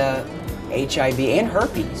 chlamydia, HIV, and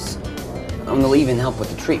herpes. They'll even help with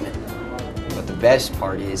the treatment. But the best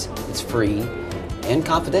part is it's free and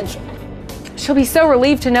confidential. She'll be so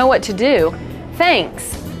relieved to know what to do.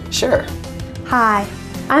 Thanks. Sure. Hi,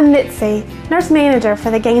 I'm Mitzi, nurse manager for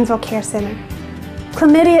the Gainesville Care Center.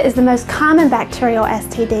 Chlamydia is the most common bacterial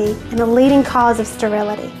STD and a leading cause of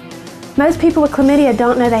sterility. Most people with chlamydia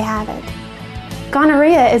don't know they have it.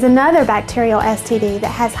 Gonorrhea is another bacterial STD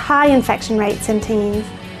that has high infection rates in teens.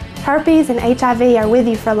 Herpes and HIV are with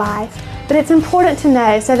you for life, but it's important to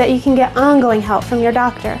know so that you can get ongoing help from your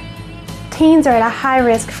doctor. Teens are at a high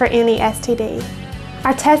risk for any STD.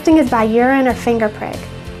 Our testing is by urine or finger prick.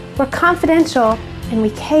 We're confidential and we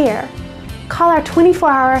care. Call our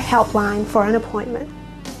 24-hour helpline for an appointment.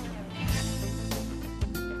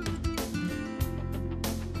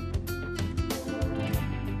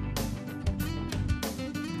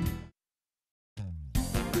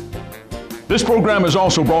 This program is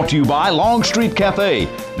also brought to you by Long Street Cafe,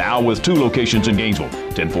 now with 2 locations in Gainesville,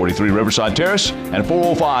 1043 Riverside Terrace and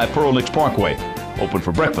 405 Pearl Nicks Parkway. Open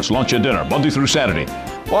for breakfast, lunch, and dinner, Monday through Saturday.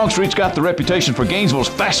 Longstreet's got the reputation for Gainesville's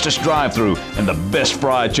fastest drive-thru and the best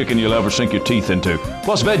fried chicken you'll ever sink your teeth into.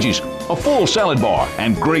 Plus veggies, a full salad bar,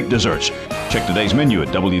 and great desserts. Check today's menu at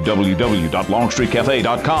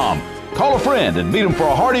www.longstreetcafe.com. Call a friend and meet them for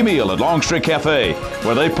a hearty meal at Longstreet Cafe,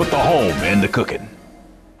 where they put the home in the cooking.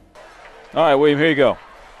 All right, William, here you go.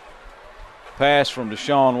 Pass from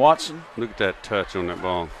Deshaun Watson. Look at that touch on that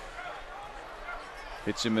ball.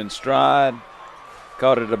 Hits him in stride.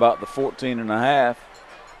 Caught it about the 14.5.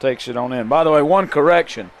 Takes it on in. By the way, one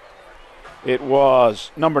correction. It was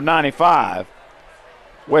number 95,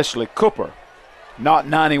 Wesley Cooper, not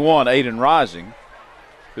 91, Aiden Rising,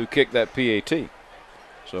 who kicked that PAT.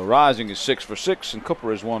 So Rising is 6 for 6 and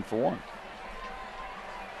Cooper is 1 for 1.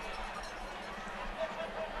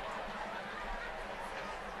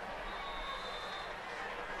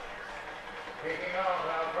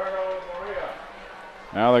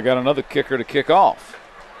 Now they got another kicker to kick off.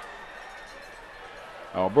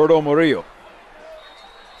 Alberto Murillo.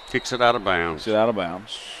 Kicks it out of bounds. Kicks it out of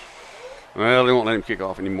bounds. Well, they won't let him kick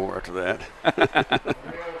off anymore after that.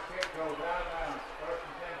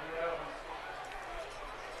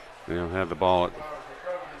 They'll have the ball at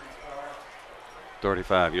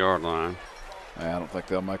 35-yard line. I don't think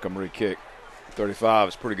they'll make them re-kick. 35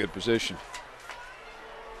 is pretty good position.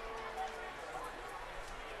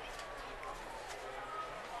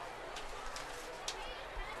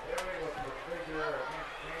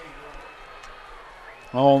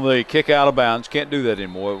 On the kick out of bounds, can't do that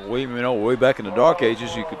anymore. Way back in the dark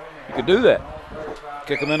ages, you could do that.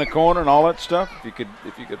 Kick them in the corner and all that stuff.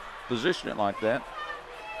 If you could position it like that.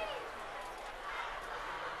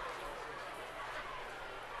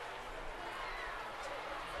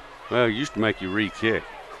 Well, it used to make you re-kick.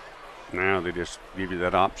 Now they just give you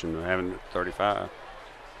that option of having it at 35.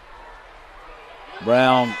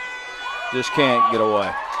 Brown just can't get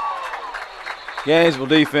away. Gainesville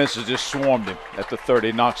defense has just swarmed him at the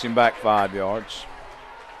 30, knocks him back 5 yards.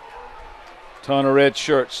 Ton of red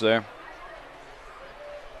shirts there.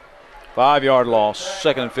 5-yard loss,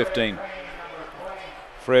 2nd and 15.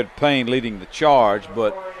 Fred Payne leading the charge,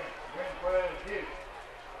 but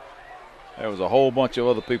there was a whole bunch of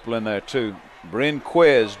other people in there too.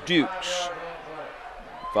 Brinquez Dukes,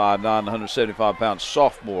 5'9", 175-pound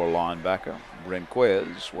sophomore linebacker.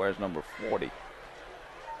 Brinquez wears number 40.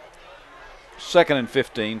 2nd and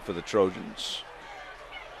 15 for the Trojans.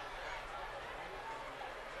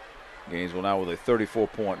 Gainesville now with a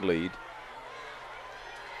 34-point lead.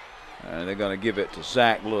 And they're going to give it to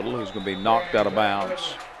Zach Little, who's going to be knocked out of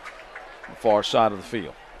bounds on the far side of the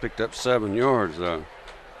field. Picked up 7 yards, though.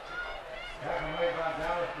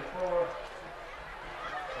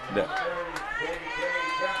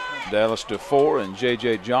 Dallas DeFore and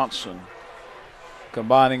J.J. Johnson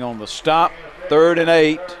combining on the stop. 3rd and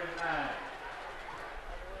 8.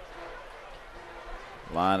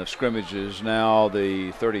 Line of scrimmage is now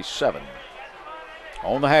the 37.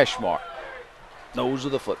 On the hash mark. Nose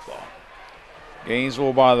of the football.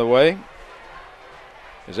 Gainesville, by the way,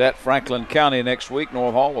 is at Franklin County next week.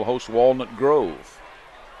 North Hall will host Walnut Grove.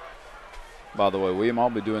 By the way, William, I'll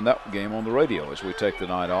be doing that game on the radio as we take the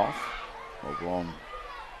night off. We'll go on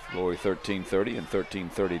Glory 1330 and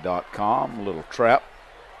 1330.com. A little trap.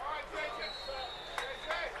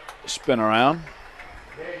 Spin around.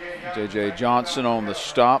 J.J. Johnson on the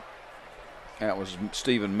stop. That was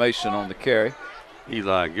Stephen Mason on the carry.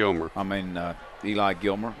 Eli Gilmer. Eli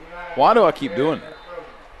Gilmer. Why do I keep doing that?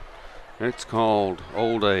 It's called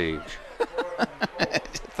old age.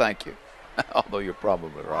 Thank you. Although you're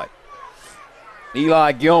probably right.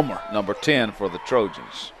 Eli Gilmer, number 10 for the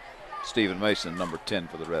Trojans. Stephen Mason, number 10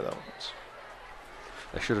 for the Red Elephants.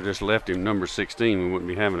 They should have just left him number 16. We wouldn't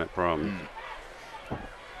be having that problem.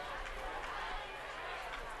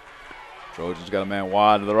 Trojans got a man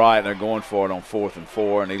wide to the right, and they're going for it on 4th and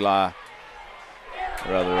 4. And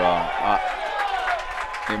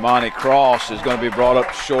Imani Cross is going to be brought up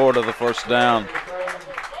short of the first down.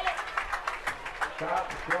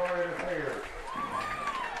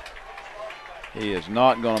 He is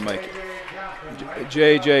not going to make it.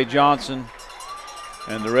 J.J. Johnson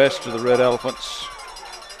and the rest of the Red Elephants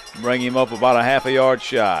bring him up about a half a yard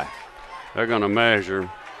shy. They're going to measure.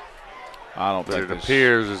 I don't think it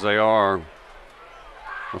appears as they are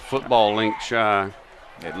a football length shy.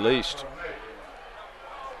 At least.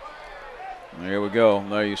 There we go.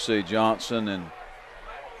 There you see Johnson and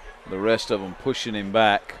the rest of them pushing him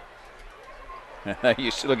back.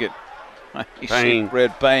 You see, look at see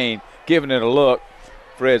Fred Payne giving it a look.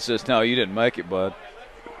 Fred says, no, you didn't make it, bud.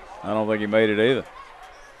 I don't think he made it either.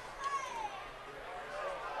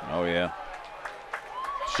 Oh, yeah.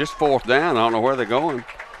 It's just 4th down. I don't know where they're going.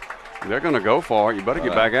 They're going to go for it. You better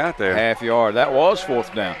get back out there. Half yard. That was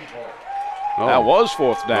 4th down. Oh. That was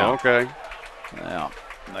 4th down. Oh, okay. Now,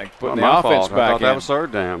 they putting my the offense fault. back I thought in. that was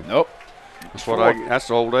 3rd down. Nope. That's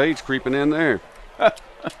old age creeping in there.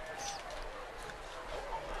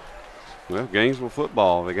 Well, Gainesville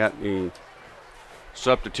football. They got any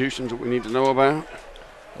substitutions that we need to know about?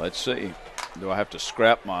 Let's see. Do I have to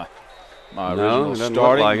scrap my No, it original doesn't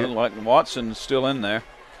starting? look like it. Like Watson's still in there.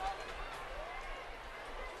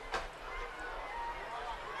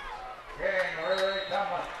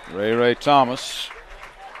 Ray Thomas.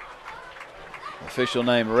 Official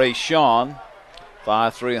name Ray Sean.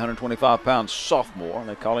 5'3", 125-pound sophomore.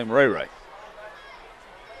 They call him Ray Ray.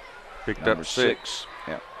 Picked Number up 6.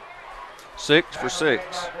 Yeah. 6 for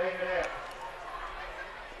 6.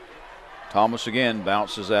 Thomas again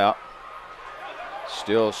bounces out.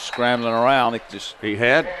 Still scrambling around. He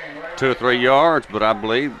had 2 or 3 yards, but I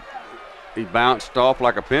believe he bounced off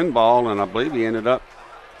like a pinball, and I believe he ended up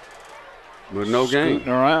with no gain.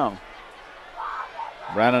 Scooting around.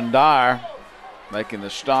 Brandon Dyer making the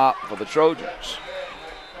stop for the Trojans.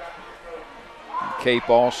 And Cape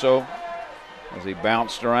also, as he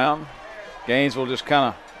bounced around. Gainesville just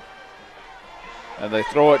kind of, and they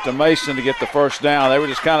throw it to Mason to get the 1st down. They were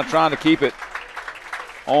just kind of trying to keep it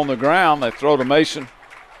on the ground. They throw to Mason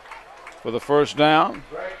for the 1st down.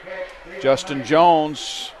 Justin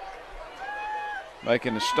Jones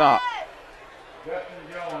making the stop.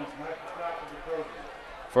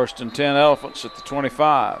 1st and 10 Elephants at the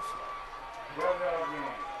 25.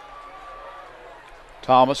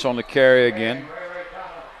 Thomas on the carry again.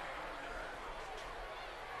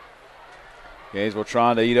 Gainesville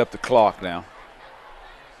trying to eat up the clock now.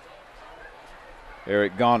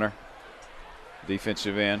 Eric Goner,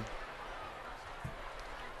 defensive end,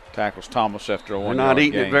 tackles Thomas after a 1 yard They're not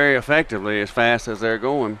eating gain. it very effectively as fast as they're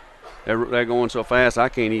going. They're going so fast I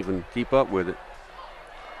can't even keep up with it.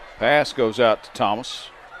 Pass goes out to Thomas,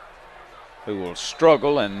 who will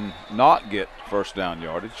struggle and not get 1st down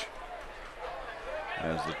yardage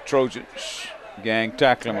as the Trojans gang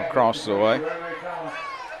tackle him across the way.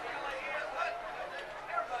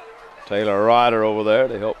 Taylor Ryder over there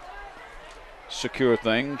to help secure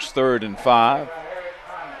things. 3rd and 5.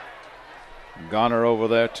 Gunner over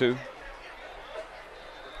there too.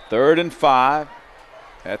 3rd and 5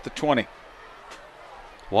 at the 20.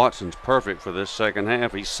 Watson's perfect for this second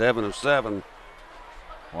half. He's 7 of 7.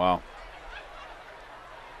 Wow.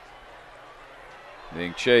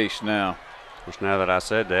 Being chased now. Which now that I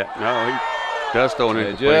said that, no, he does throw an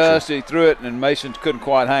incompletion. He threw it and Mason couldn't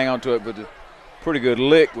quite hang on to it, but a pretty good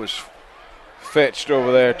lick was fetched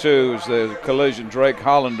over there too. As the collision, Drake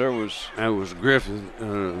Hollander was. That was Griffith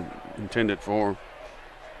intended for.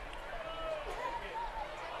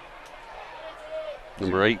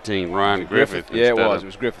 Number 18, Ryan Griffith. Yeah, it was. It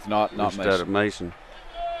was Griffith, not Mason. Instead of Mason.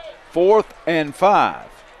 4th and 5.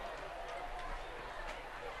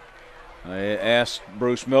 They asked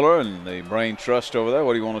Bruce Miller and the Brain Trust over there,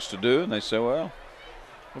 what do you want us to do? And they said, well,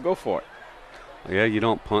 we'll go for it. Yeah, you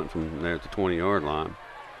don't punt from there at the 20-yard line.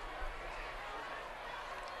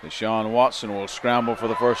 Deshaun Watson will scramble for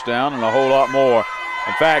the 1st down and a whole lot more.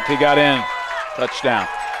 In fact, he got in. Touchdown.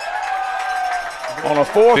 On a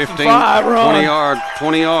 4th and 5 run.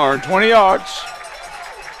 20 yards. 20 yards.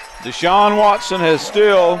 Deshaun Watson is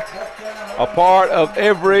still a part of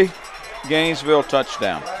every Gainesville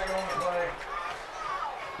touchdown.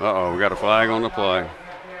 Uh-oh, we got a flag on the play.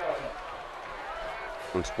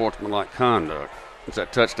 Unsportsmanlike conduct. Is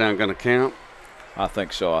that touchdown going to count? I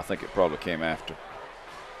think so. I think it probably came after.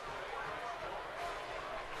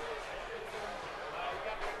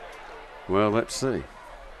 Well, let's see.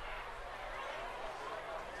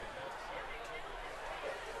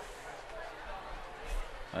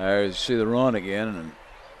 There you see the run again, and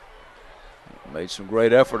made some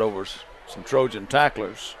great effort over some Trojan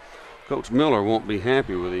tacklers. Coach Miller won't be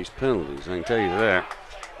happy with these penalties, I can tell you that.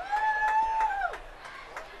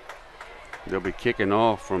 They'll be kicking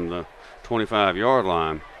off from the 25-yard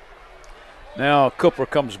line. Now Cooper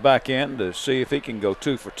comes back in to see if he can go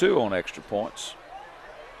 2 for 2 on extra points.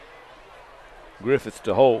 Griffith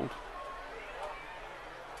to hold.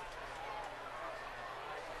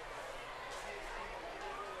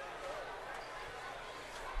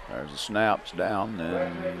 There's the snaps down,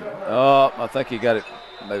 and I think he got it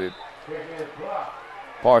maybe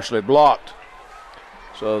partially blocked.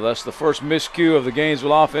 So that's the first miscue of the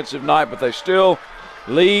Gainesville offensive night, but they still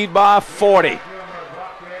lead by 40.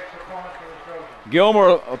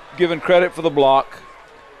 Gilmer given credit for the block.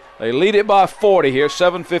 They lead it by 40 here,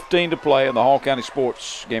 7:15 to play in the Hall County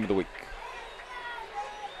Sports Game of the Week.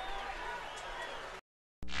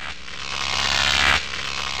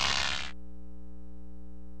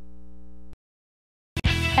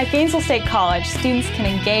 At Gainesville State College, students can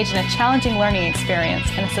engage in a challenging learning experience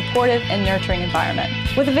in a supportive and nurturing environment.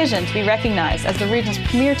 With a vision to be recognized as the region's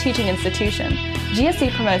premier teaching institution,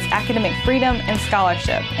 GSC promotes academic freedom and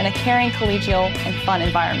scholarship in a caring, collegial, and fun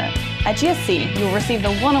environment. At GSC, you will receive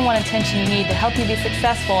the one-on-one attention you need to help you be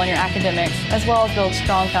successful in your academics, as well as build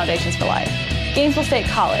strong foundations for life. Gainesville State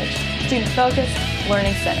College, student-focused,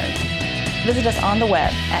 learning-centered. Visit us on the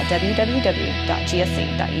web at www.gsc.edu.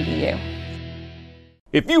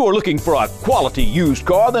 If you are looking for a quality used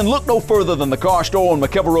car, then look no further than the car store on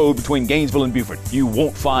McKever Road between Gainesville and Beaufort. You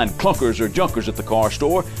won't find clunkers or junkers at the car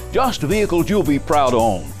store, just vehicles you'll be proud to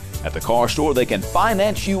own. At the car store, they can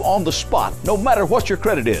finance you on the spot, no matter what your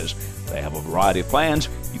credit is. They have a variety of plans.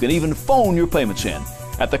 You can even phone your payments in.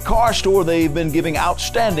 At the car store, they've been giving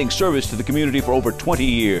outstanding service to the community for over 20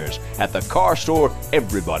 years. At the car store,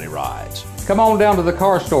 everybody rides. Come on down to the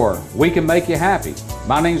car store. We can make you happy.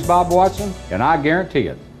 My name's Bob Watson, and I guarantee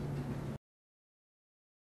it.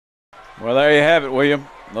 Well, there you have it, William.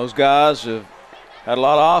 Those guys have had a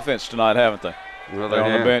lot of offense tonight, haven't they? Well, they're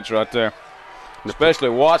on the bench right there. Especially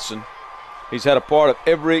Watson. He's had a part of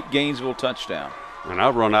every Gainesville touchdown. And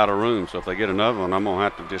I've run out of room, so if they get another one, I'm going to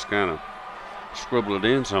have to just kind of scribble it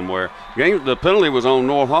in somewhere. The penalty was on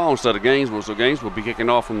North Hall instead of Gainesville, so Gainesville will be kicking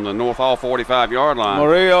off from the North Hall 45-yard line.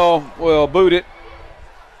 Murillo will boot it,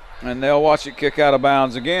 and they'll watch it kick out of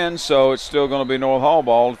bounds again, so it's still going to be North Hall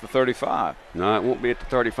ball at the 35. No, it won't be at the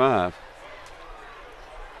 35.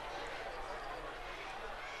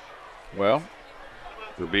 Well,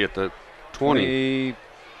 it'll be at the 20.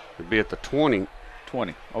 It'll be at the 20.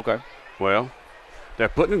 20, okay. Well, they're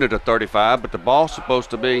putting it at the 35, but the ball's supposed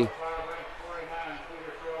to be.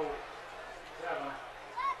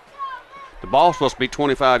 The ball's supposed to be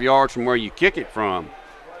 25 yards from where you kick it from.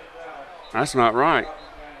 That's not right.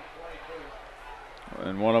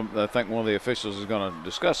 And I think one of the officials is going to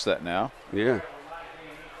discuss that now. Yeah.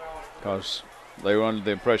 Because they were under the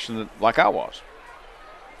impression that, like I was.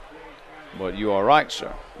 But you are right,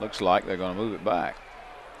 sir. Looks like they're going to move it back.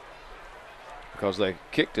 Because they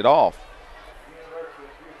kicked it off.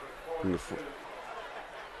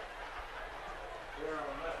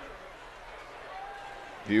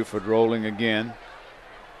 Buford rolling again.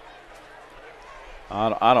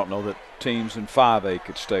 I don't know that teams in 5A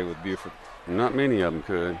could stay with Buford. Not many of them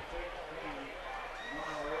could.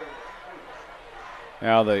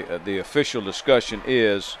 Now the official discussion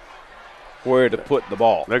is where to put the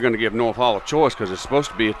ball. They're going to give North Hall a choice because it's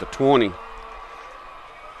supposed to be at the 20.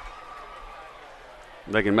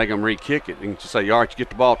 They can make them re-kick it. You can just say, all right, you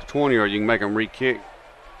get the ball at the 20, or you can make them re-kick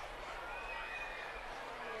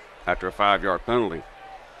after a 5-yard penalty.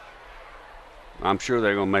 I'm sure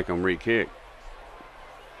they're going to make them re-kick.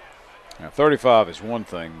 Now, 35 is one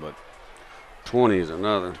thing, but 20 is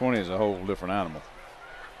another. 20 is a whole different animal.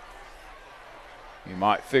 You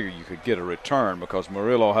might figure you could get a return because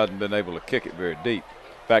Murillo hadn't been able to kick it very deep.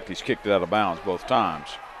 In fact, he's kicked it out of bounds both times.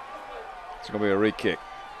 It's going to be a re-kick.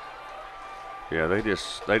 Yeah, they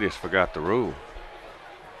just forgot the rule.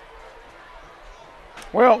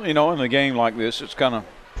 Well, you know, in a game like this, it's kind of,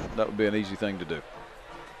 that would be an easy thing to do.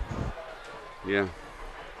 Yeah.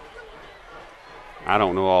 I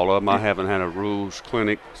don't know all of them. I haven't had a rules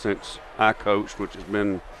clinic since I coached, which has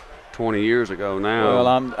been 20 years ago now. Well,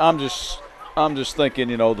 I'm just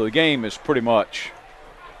thinking, you know, the game is pretty much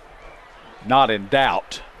not in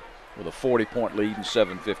doubt with a 40-point lead and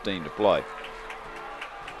 7:15 to play.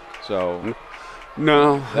 So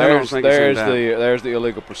no, there's the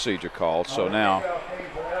illegal procedure call. So now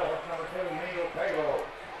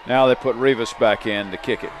they put Rivas back in to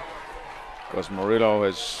kick it because Murillo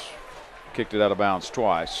has kicked it out of bounds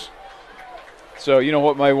twice. So you know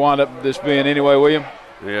what may wind up this being anyway, William?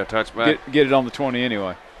 Yeah, touchback. Get it on the 20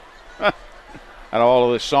 anyway. Out of all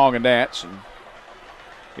of this song and dance, and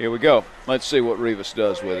here we go. Let's see what Rivas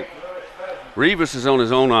does with it. Rivas is on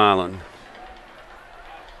his own island.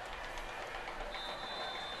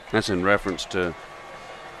 That's in reference to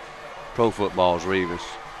pro football's Rivas.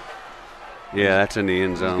 Yeah, that's in the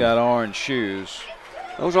end zone. He's got orange shoes.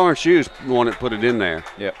 Those orange shoes, the one that put it in there.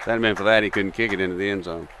 Yep. If that had been for that, he couldn't kick it into the end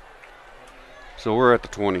zone. So we're at the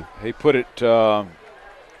 20. He put it out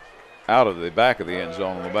of the back of the end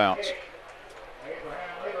zone on the bounce.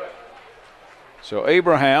 So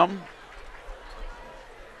Abraham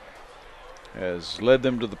has led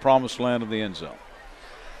them to the promised land of the end zone.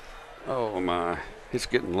 Oh, my. It's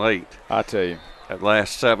getting late. I tell you. That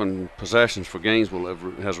last 7 possessions for Gainesville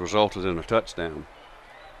has resulted in a touchdown.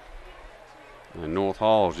 And North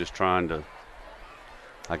Hall is just trying to,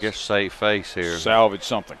 I guess, save face here. Salvage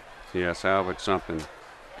something. Yeah, salvage something.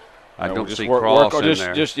 I No, don't just see work Cross in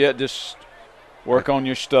just, there. Just work on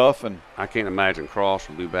your stuff. And I can't imagine Cross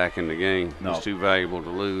will be back in the game. No. He's too valuable to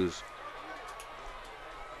lose.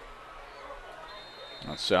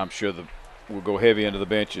 I'm sure we'll go heavy into the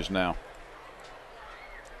benches now.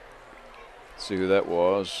 See who that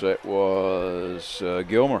was. That was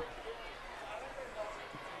Gilmer.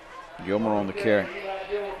 Gilmer on the carry.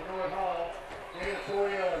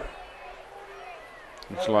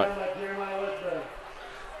 Looks like.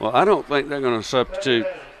 Well, I don't think they're going to substitute.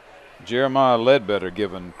 Jeremiah Ledbetter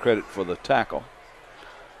given credit for the tackle.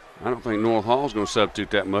 I don't think North Hall's going to substitute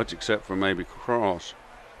that much except for maybe Cross.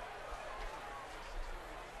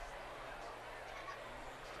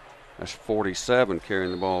 That's 47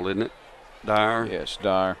 carrying the ball, isn't it? Dyer? Yes,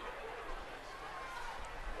 Dyer.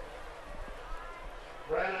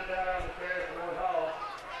 Brandon Dyer on the carry for North Hall.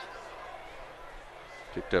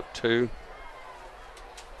 Picked up 2.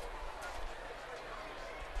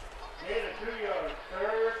 Gain of 2 yards.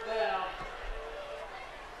 Third down.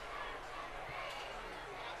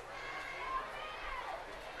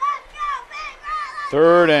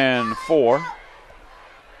 Third and 4.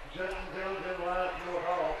 Justin Jones in line for North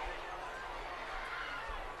Hall.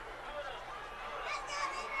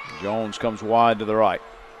 Jones comes wide to the right.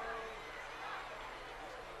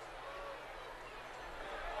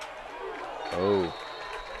 Oh.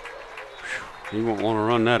 He won't want to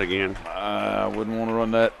run that again. I wouldn't want to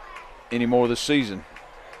run that anymore this season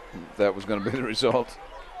if that was going to be the result.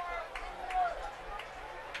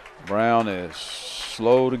 Brown is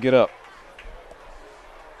slow to get up.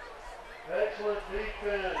 Excellent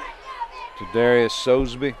defense. To Darius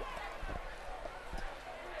Sosby.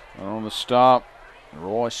 On the stop,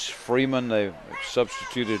 Royce Freeman. They've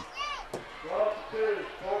substituted. Loss of 2,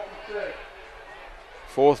 4th and 6.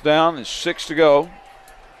 Fourth down and 6 to go.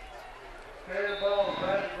 Carry the ball,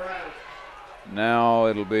 Brandon Brown. Now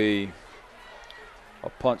it'll be a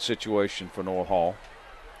punt situation for North Hall.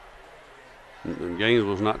 And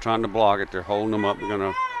Gainesville's not trying to block it. They're holding them up. They're going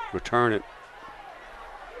to return it.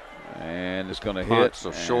 And it's going to Punt hit.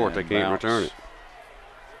 so short they can't bounce. return it.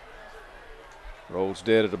 Rolls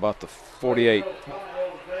dead at about the 48.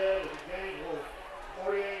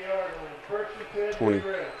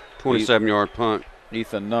 27-yard punt.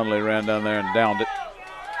 Ethan Nunley ran down there and downed it.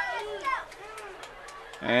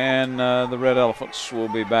 And the Red Elephants will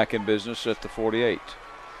be back in business at the 48.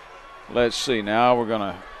 Let's see. Now we're going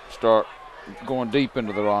to start going deep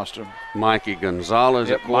into the roster. Mikey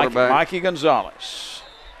Gonzalez at quarterback. Mikey Gonzalez.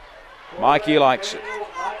 Mikey likes it.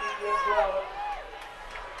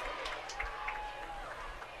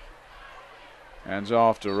 Hands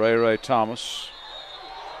off to Ray Thomas.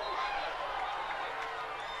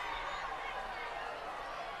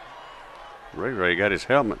 Ray got his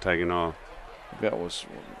helmet taken off. That was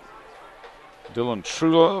Dylan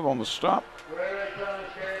Trulove on the stop.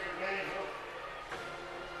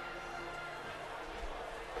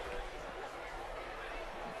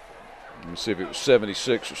 Let me see if it was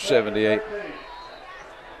 76 or 78.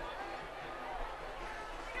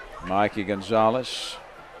 Mikey Gonzalez.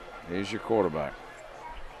 Here's your quarterback.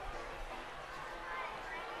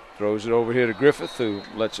 Throws it over here to Griffith, who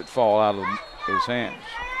lets it fall out of his hands.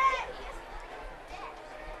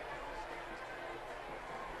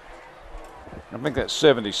 I think that's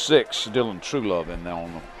 76, Dylan Trulove in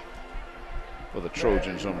there for the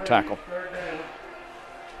Trojans on the tackle.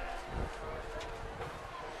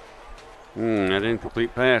 That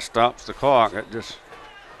incomplete pass stops the clock. That just.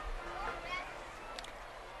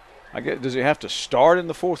 I guess, does it have to start in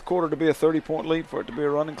the fourth quarter to be a 30-point lead for it to be a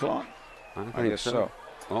running clock? I guess so.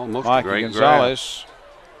 Almost Mikey a great Gonzalez.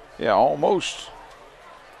 Grab. Yeah, almost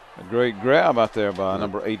a great grab out there by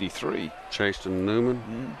number 83. Chaston Newman.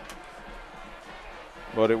 Mm-hmm.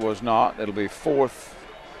 But it was not. It'll be 4th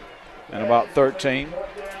and about 13.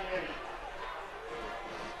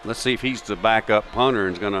 Let's see if he's the backup punter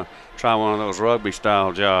and is going to try one of those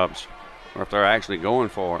rugby-style jobs, or if they're actually going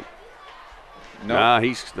for it. No. Nah,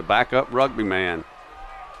 he's the backup rugby man.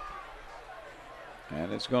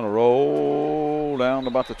 And it's going to roll down to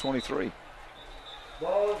about the 23.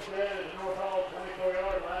 Ball is dead at North Hall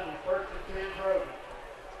 24-yard line and 1st and 10 Trojans.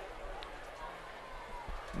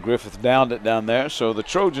 Griffith downed it down there, so the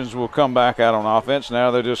Trojans will come back out on offense. Now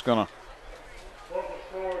they're just going to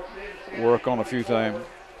work on a few things.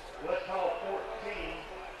 West Hall 14.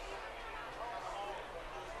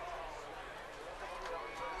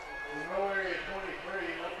 Monroe area 23,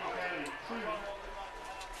 Lincoln County 2.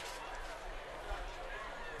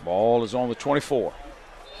 Ball is on the 24.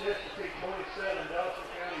 Chestatee 27, Dawson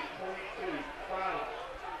County 22. Final.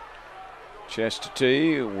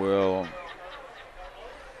 Chestatee will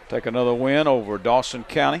take another win over Dawson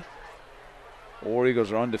County. War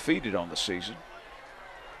Eagles are undefeated on the season.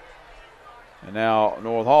 And now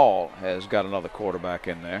North Hall has got another quarterback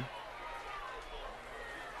in there.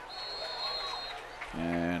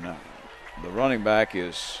 And the running back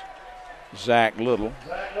is Zach Little.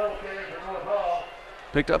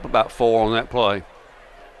 Picked up about 4 on that play.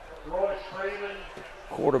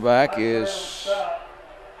 Quarterback is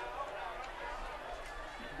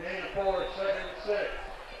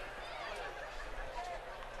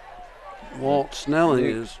Walt Snelling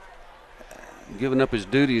is giving up his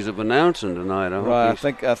duties of announcing tonight.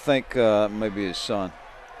 Right, I think maybe his son.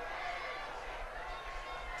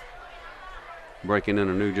 Breaking in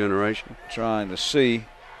a new generation. Trying to see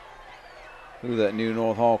who that new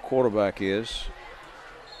North Hall quarterback is.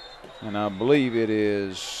 And I believe it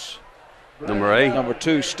is number 8. Number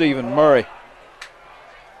 2, Stephen Murray.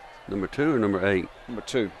 Number 2 or number 8? Number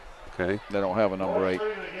 2. Okay. They don't have a number 8.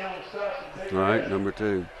 All right, number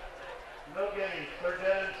 2.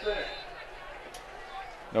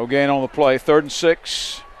 No gain on the play. 3rd and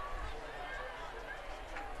 6.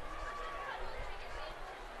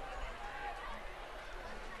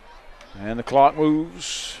 And the clock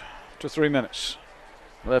moves to 3 minutes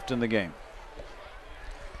left in the game.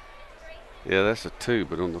 Yeah, that's a 2,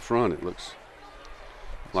 but on the front it looks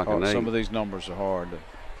like an 8. Some of these numbers are hard to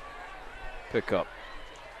pick up.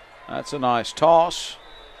 That's a nice toss.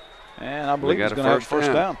 And I believe he's going to have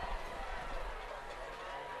first down.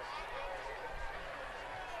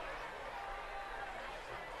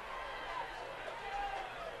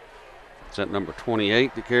 Is that number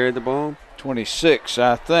 28 that carried the ball? 26,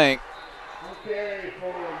 I think.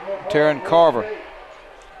 Taryn Carver.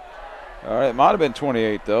 All right, it might have been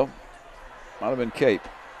 28, though. Might have been Cape.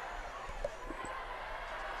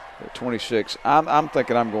 26. I'm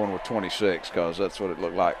thinking I'm going with 26 because that's what it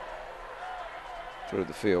looked like through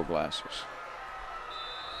the field glasses.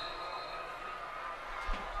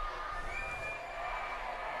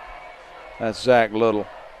 That's Zach Little.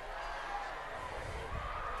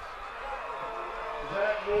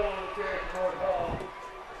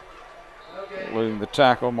 Leading the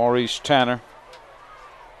tackle, Maurice Tanner,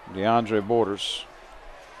 DeAndre Borders.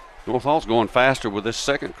 North Hall's going faster with this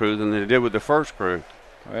second crew than they did with the first crew.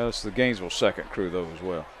 Well, it's the Gainesville second crew, though, as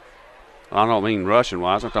well. I don't mean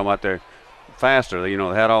rushing-wise. I'm talking about they're faster. You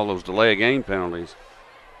know, they had all those delay of game penalties.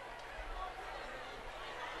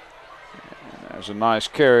 And there's a nice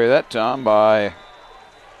carry that time by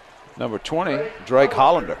number 20, Drake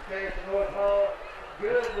Hollander.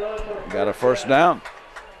 Got a first down.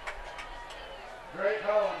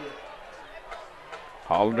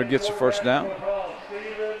 Hollander gets a first down.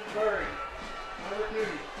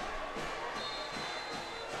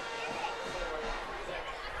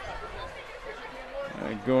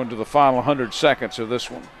 And going to the final 100 seconds of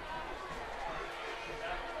this one.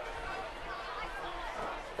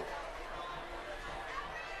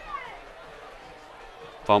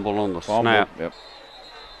 Fumble on the snap. Yep.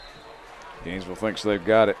 Gainesville thinks they've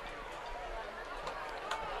got it.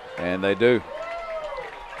 And they do.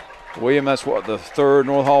 William, that's what, the 3rd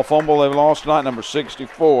North Hall fumble they've lost tonight, number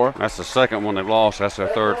 64. That's the 2nd one they've lost. That's their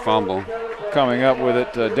 3rd fumble. Coming up with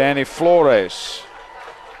it, Danny Flores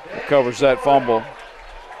recovers that fumble.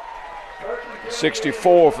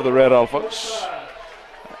 64 for the Red Elephants.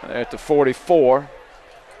 They're at the 44.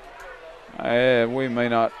 And we may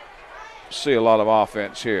not see a lot of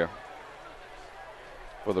offense here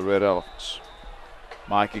for the Red Elephants.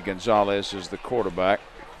 Mikey Gonzalez is the quarterback.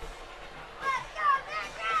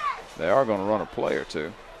 They are going to run a play or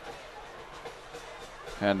two.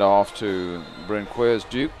 Hand off to Brinquez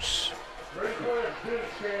Dukes.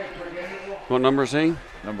 What number is he?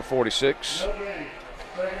 Number 46.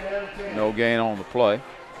 No gain on the play.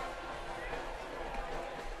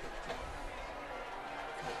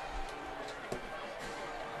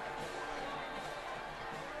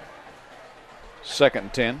 Second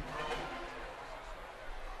and 10.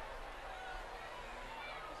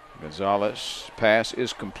 Gonzalez pass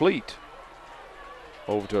is complete.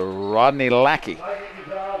 Over to Rodney Lackey.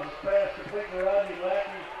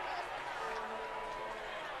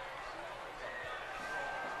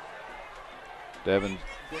 Devin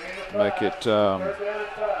make it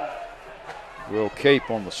Will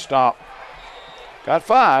Cape on the stop. Got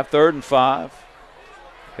 5, 3rd and 5.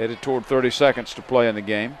 Headed toward 30 seconds to play in the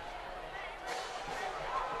game.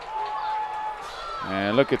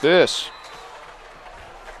 And look at this.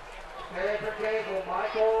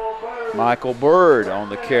 Michael Bird on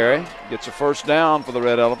the carry. Gets a first down for the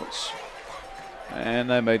Red Elephants. And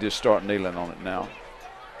they may just start kneeling on it now.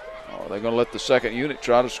 Or they're going to let the second unit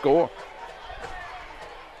try to score.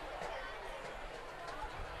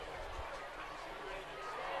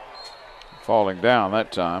 Falling down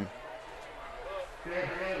that time.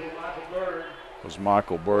 was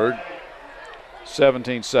Michael Bird.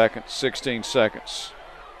 17 seconds, 16 seconds.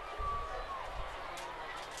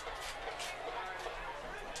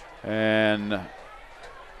 And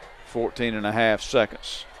 14 and a half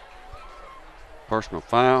seconds. Personal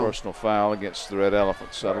foul. Personal foul against the Red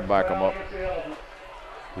Elephants. That'll back them up.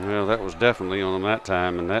 Well, that was definitely on them that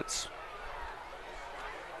time, and that's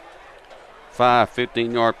 5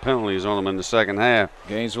 15-yard penalties on them in the second half.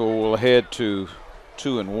 Gainesville will head to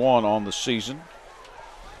 2-1 on the season.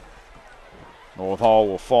 North Hall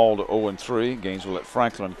will fall to 0-3. Gainesville at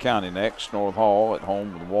Franklin County next. North Hall at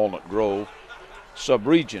home with Walnut Grove.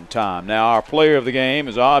 Sub-region time. Now our player of the game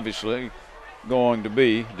is obviously going to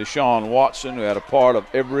be Deshaun Watson, who had a part of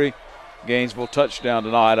every Gainesville touchdown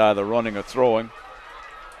tonight, either running or throwing.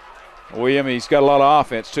 William, he's got a lot of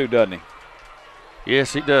offense too, doesn't he?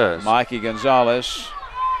 Yes, he does. Mikey Gonzalez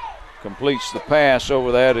completes the pass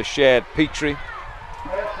over there to Shad Petrie.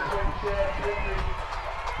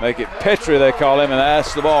 Make it Petrie, they call him, and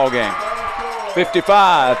that's the ball game.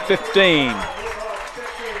 55-15.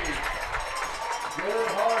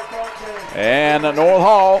 And North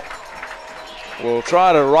Hall will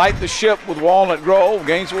try to right the ship with Walnut Grove.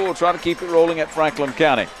 Gainesville will try to keep it rolling at Franklin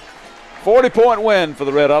County. 40-point win for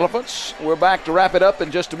the Red Elephants. We're back to wrap it up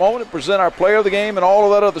in just a moment and present our player of the game and all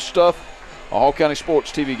of that other stuff. A Hall County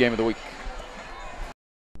Sports TV Game of the Week.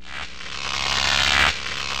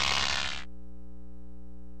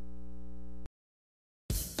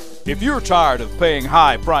 If you're tired of paying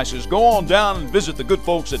high prices, go on down and visit the good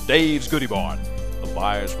folks at Dave's Goodie Barn. The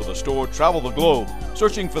buyers for the store travel the globe,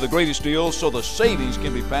 searching for the greatest deals so the savings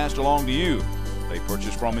can be passed along to you. They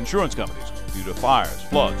purchase from insurance companies due to fires,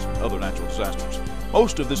 floods, and other natural disasters.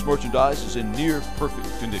 Most of this merchandise is in near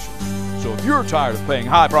perfect condition. So if you're tired of paying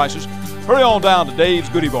high prices, hurry on down to Dave's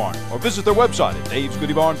Goodie Barn or visit their website at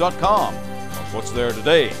davesgoodiebarn.com. What's there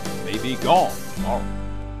today may be gone tomorrow.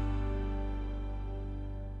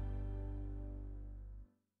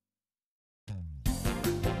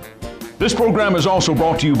 This program is also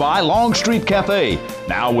brought to you by Long Street Cafe,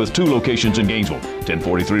 now with 2 locations in Gainesville,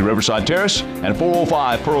 1043 Riverside Terrace and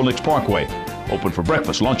 405 Pearl Nicks Parkway. Open for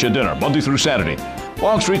breakfast, lunch, and dinner, Monday through Saturday.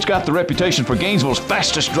 Long Street's got the reputation for Gainesville's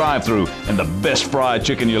fastest drive-through and the best fried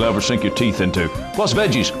chicken you'll ever sink your teeth into, plus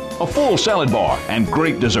veggies, a full salad bar, and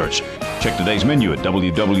great desserts. Check today's menu at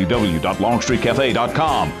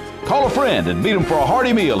www.longstreetcafe.com. Call a friend and meet them for a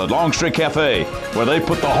hearty meal at Long Street Cafe, where they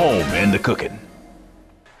put the home in the cooking.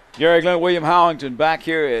 Gary Glenn, William Howington back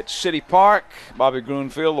here at City Park. Bobby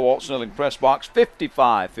Grunfield, the Walt Snelling press box,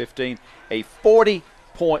 55-15, a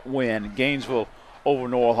 40-point win, Gainesville over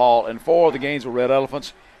North Hall. And for the Gainesville Red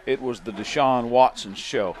Elephants, it was the Deshaun Watson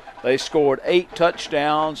show. They scored 8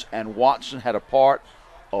 touchdowns, and Watson had a part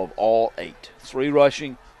of all 8. 3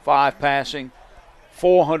 rushing, 5 passing,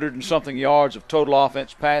 400 and something yards of total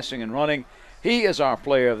offense, passing and running. He is our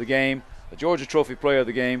player of the game, the Georgia Trophy player of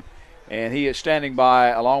the game. And he is standing by,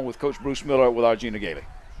 along with Coach Bruce Miller, with our Gina Gailey.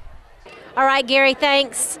 All right, Gary,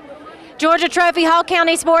 thanks. Georgia Trophy Hall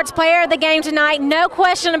County Sports Player of the game tonight. No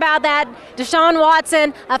question about that. Deshaun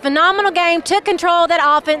Watson, a phenomenal game, took control of that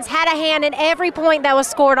offense, had a hand in every point that was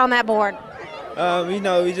scored on that board.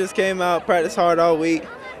 We just came out, practiced hard all week.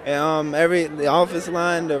 And the offensive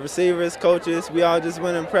line, the receivers, coaches, we all just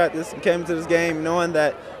went and practiced and came into this game knowing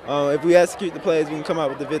that if we execute the plays, we can come out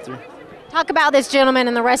with the victory. Talk about this gentleman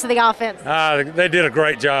and the rest of the offense. They did a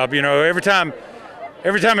great job. You know, every time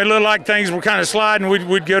it looked like things were kind of sliding,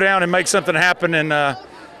 we'd go down and make something happen. And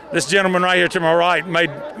this gentleman right here to my right made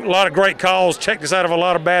a lot of great calls, checked us out of a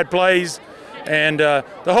lot of bad plays. And the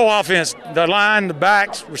whole offense, the line, the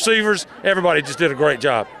backs, receivers, everybody just did a great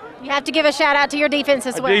job. You have to give a shout out to your defense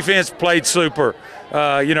as well. Our defense played super.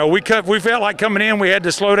 We felt like coming in, we had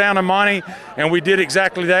to slow down the money, and we did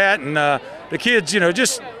exactly that. And the kids,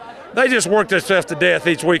 they just work themselves to death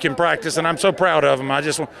each week in practice, and I'm so proud of them. I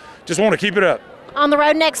just want to keep it up. On the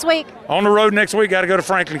road next week? On the road next week, got to go to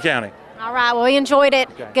Franklin County. All right, well, we enjoyed it.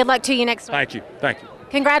 Okay. Good luck to you next week. Thank you.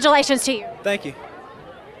 Congratulations to you. Thank you.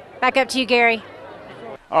 Back up to you, Gary.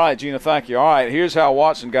 All right, Gina, thank you. All right, here's how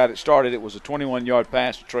Watson got it started. It was a 21-yard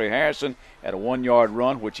pass to Trey Harrison at a 1-yard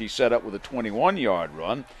run, which he set up with a 21-yard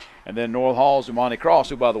run. And then North Hall's Imani Cross,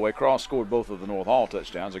 who, by the way, Cross scored both of the North Hall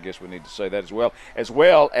touchdowns. I guess we need to say that as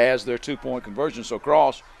well as their 2-point conversion. So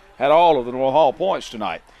Cross had all of the North Hall points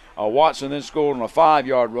tonight. Watson then scored on a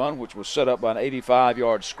 5-yard run, which was set up by an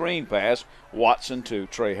 85-yard screen pass. Watson to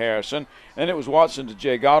Trey Harrison. Then it was Watson to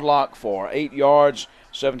Jay Godlock for 8 yards,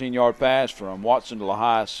 17-yard pass from Watson to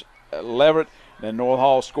Lahias Leverett. Then North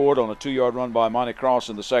Hall scored on a 2-yard run by Imani Cross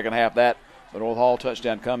in the second half. That The North Hall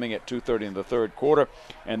touchdown coming at 2:30 in the third quarter.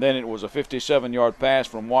 And then it was a 57-yard pass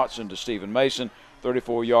from Watson to Stephen Mason,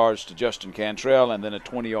 34 yards to Justin Cantrell, and then a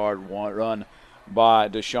 20-yard run by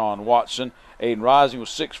Deshaun Watson. Aiden Rising was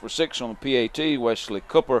 6 for 6 on the PAT. Wesley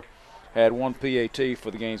Cooper had 1 PAT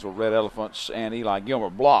for the Gainesville Red Elephants, and Eli Gilmer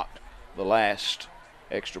blocked the last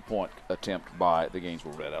extra point attempt by the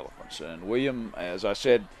Gainesville Red Elephants. And William, as I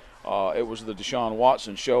said, it was the Deshaun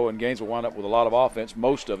Watson show, and Gainesville wound up with a lot of offense,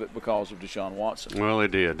 most of it because of Deshaun Watson. Well, they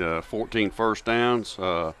did. 14 first downs,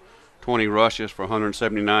 20 rushes for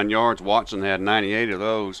 179 yards. Watson had 98 of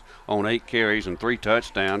those on 8 carries and 3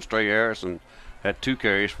 touchdowns. Trey Harrison had 2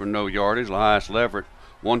 carries for no yardage. Elias Leverett,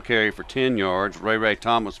 1 carry for 10 yards. Ray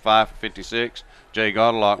Thomas, 5 for 56. Jay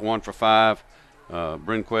Gottlock, 1 for 5.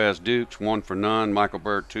 Brinquez Dukes, 1 for none. Michael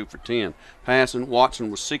Bird, 2 for 10. Passing, Watson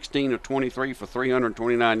was 16 of 23 for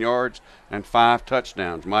 329 yards and 5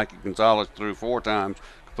 touchdowns. Mikey Gonzalez threw 4 times,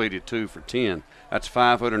 completed 2 for 10. That's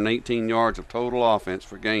 518 yards of total offense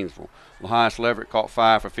for Gainesville. Elias Leverett caught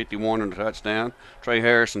 5 for 51 and a touchdown. Trey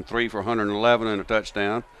Harrison, 3 for 111 and a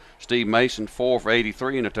touchdown. Steve Mason, 4 for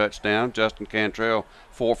 83 and a touchdown. Justin Cantrell,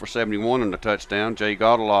 4 for 71 and a touchdown. Jay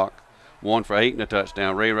Gottlock, 1 for 8 and a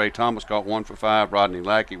touchdown. Ray Thomas caught 1 for 5. Rodney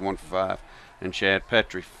Lackey, 1 for 5. And Chad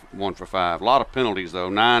Petrie, 1 for 5. A lot of penalties, though,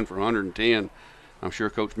 9 for 110. I'm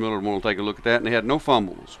sure Coach Miller will want to take a look at that. And they had no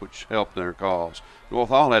fumbles, which helped their cause. North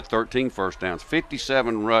Hall had 13 first downs,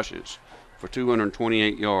 57 rushes for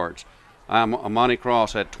 228 yards. Amani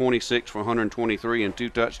Cross had 26 for 123 and 2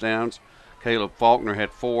 touchdowns. Caleb Faulkner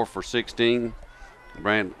had 4 for 16.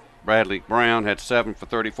 Bradley Brown had 7 for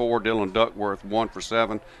 34. Dylan Duckworth, 1 for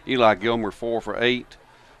 7. Eli Gilmer, 4 for 8.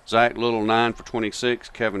 Zach Little, 9 for 26.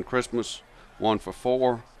 Kevin Christmas, 1 for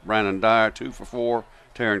 4. Brandon Dyer, 2 for 4.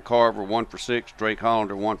 Taryn Carver, 1 for 6. Drake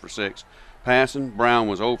Hollander, 1 for 6. Passing, Brown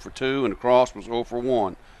was 0 for 2, and Cross was 0 for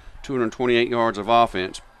 1. 228 yards of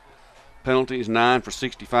offense. Penalties, 9 for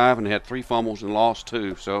 65, and they had 3 fumbles and lost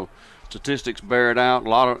 2. So statistics bear it out.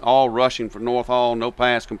 All rushing for North Hall, no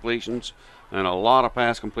pass completions, and a lot of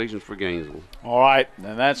pass completions for Gainesville. All right,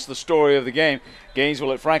 and that's the story of the game.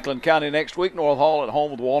 Gainesville at Franklin County next week. North Hall at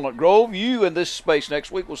home with Walnut Grove. You in this space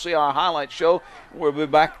next week will see our highlight show. We'll be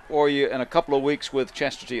back for you in a couple of weeks with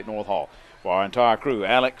Chesterty at North Hall. For our entire crew,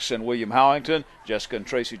 Alex and William Howington, Jessica and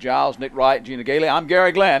Tracy Giles, Nick Wright, Gina Gailey, I'm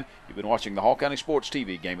Gary Glenn. You've been watching the Hall County Sports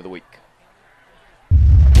TV Game of the Week.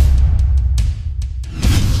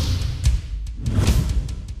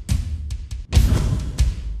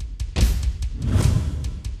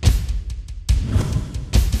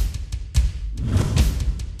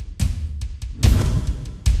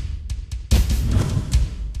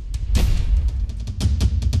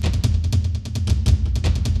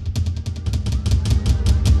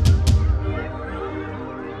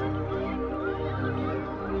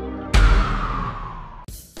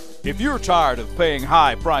 If you're tired of paying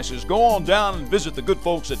high prices, go on down and visit the good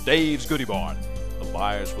folks at Dave's Goodie Barn. The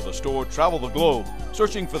buyers for the store travel the globe,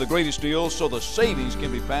 searching for the greatest deals so the savings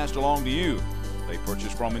can be passed along to you. They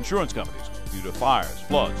purchase from insurance companies due to fires,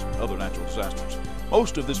 floods, and other natural disasters.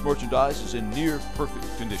 Most of this merchandise is in near perfect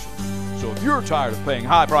condition. So if you're tired of paying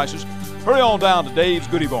high prices, hurry on down to Dave's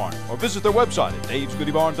Goodie Barn or visit their website at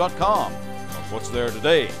davesgoodiebarn.com. What's there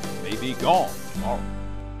today may be gone tomorrow.